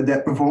really heard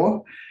that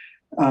before.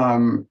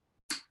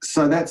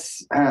 So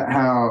that's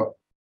how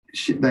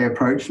they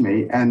approached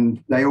me.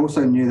 And they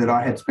also knew that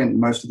I had spent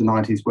most of the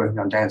 90s working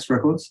on dance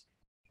records,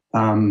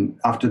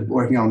 after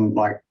working on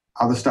like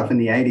other stuff in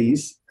the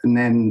 80s. And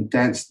then the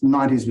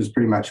 90s was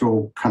pretty much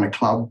all kind of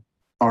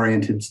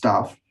club-oriented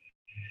stuff.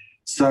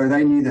 So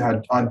they knew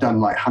that I'd done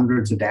like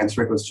hundreds of dance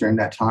records during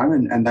that time,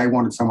 and they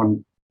wanted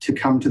someone to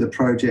come to the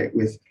project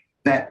with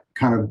that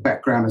kind of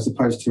background as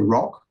opposed to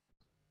rock.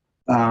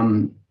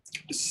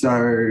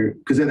 So,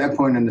 because at that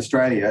point in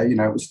Australia, you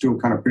know, it was still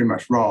kind of pretty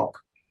much rock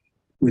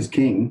was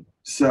king.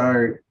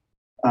 So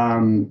they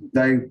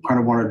kind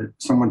of wanted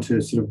someone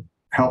to sort of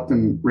help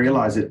them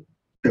realise it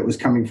that was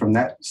coming from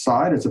that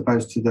side, as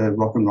opposed to the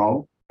rock and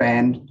roll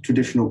band,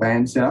 traditional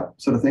band setup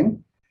sort of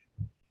thing.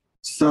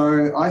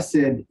 So I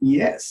said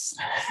yes.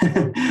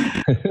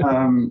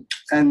 And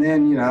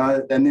then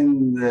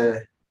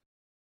the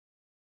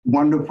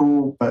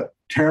wonderful but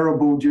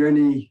terrible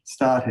journey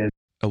started.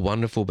 A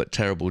wonderful but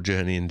terrible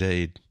journey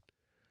indeed.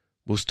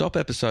 We'll stop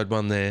episode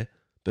 1 there,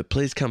 but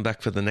please come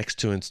back for the next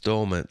 2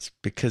 installments,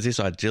 because this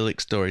idyllic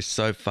story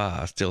so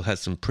far still has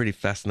some pretty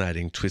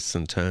fascinating twists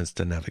and turns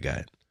to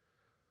navigate.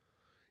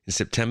 In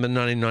September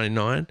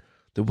 1999,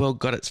 the world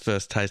got its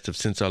first taste of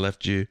Since I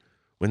Left You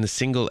when the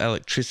single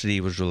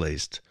Electricity was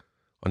released,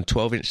 on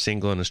 12-inch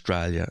single in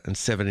Australia and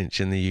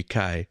 7-inch in the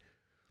UK,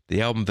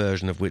 the album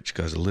version of which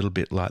goes a little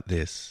bit like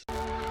this.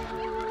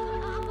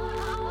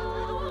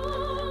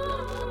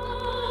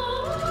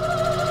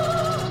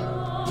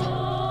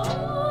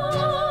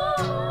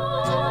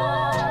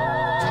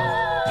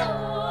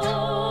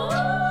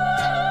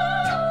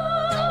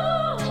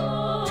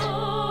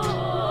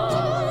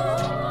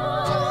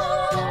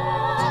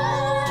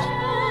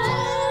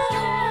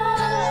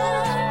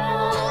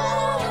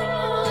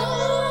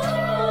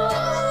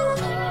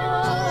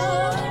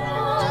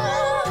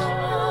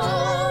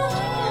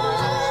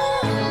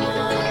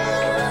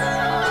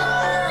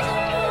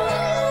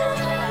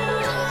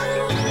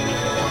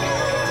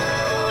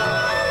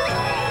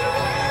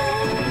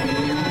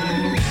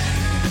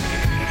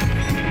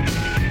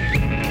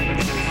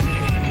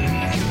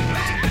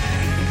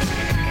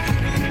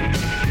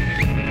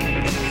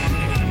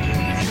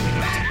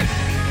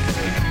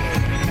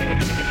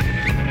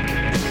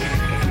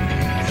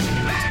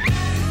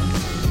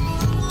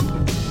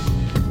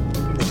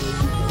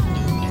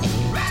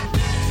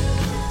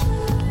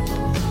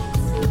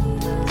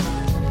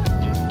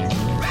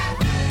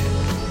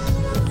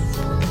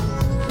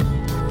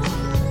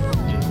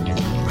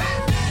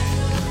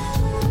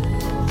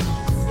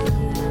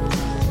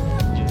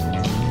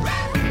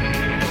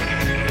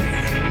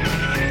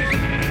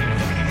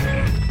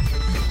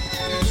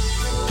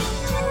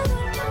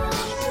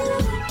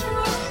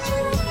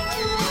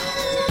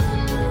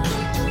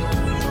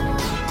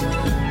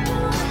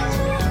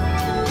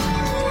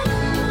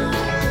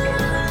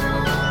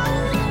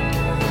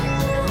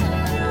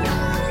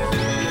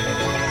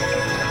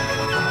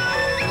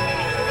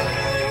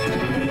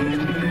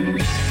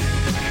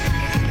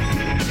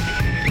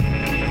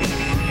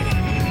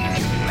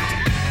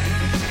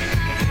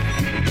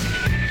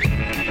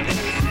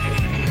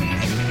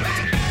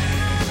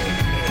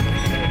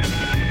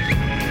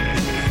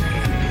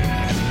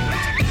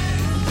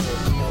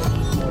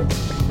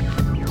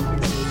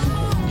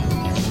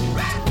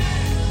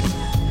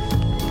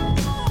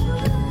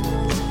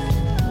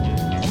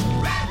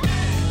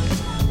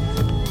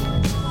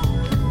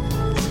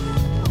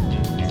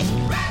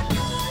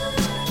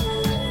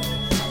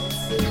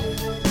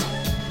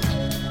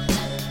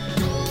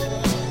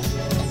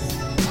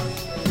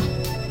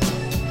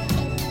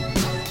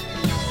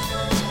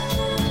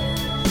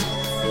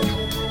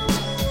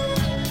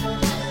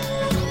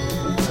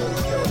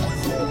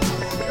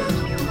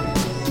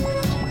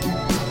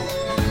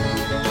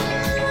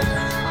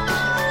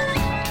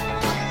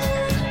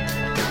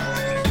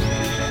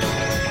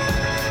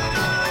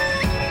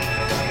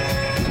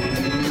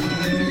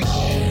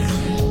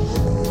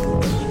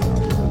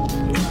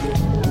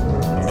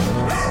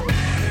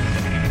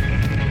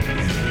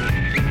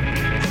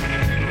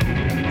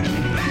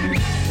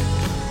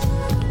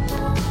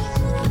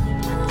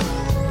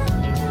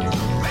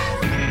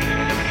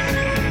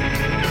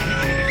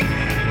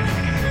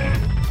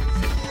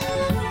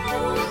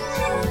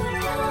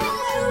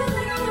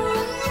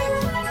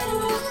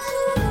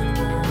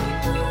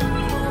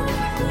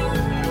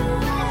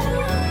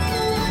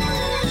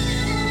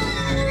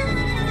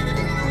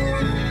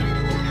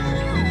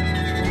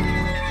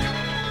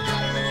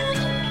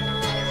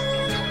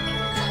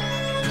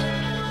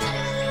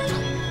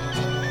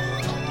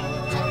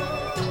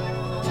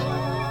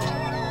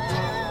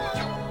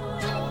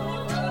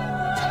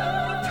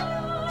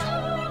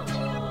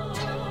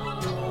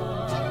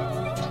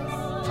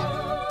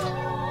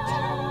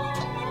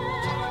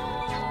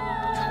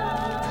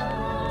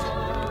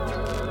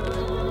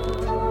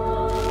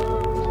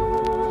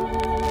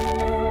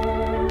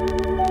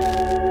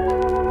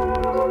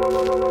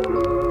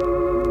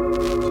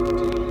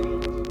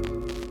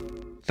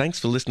 Thanks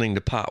for listening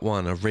to part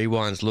 1 of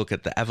Rewind's look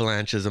at the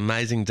Avalanche's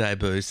amazing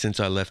debut Since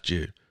I Left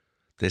You.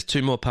 There's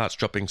 2 more parts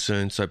dropping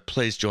soon, so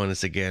please join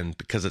us again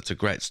because it's a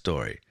great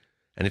story.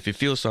 And if you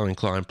feel so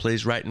inclined,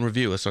 please rate and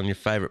review us on your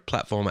favourite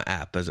platform or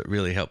app, as it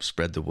really helps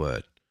spread the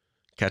word.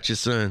 Catch you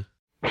soon.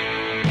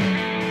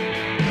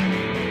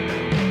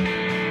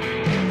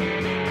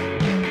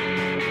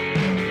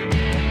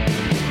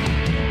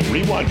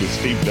 Rewind with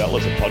Steve Bell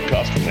is a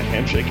podcast from the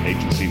Handshake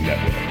Agency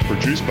Network.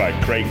 Produced by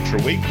Craig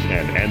Treweek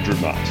and Andrew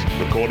Marks.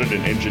 Recorded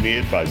and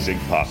engineered by Zig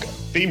Parker.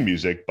 Theme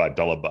music by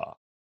Dollar Bar.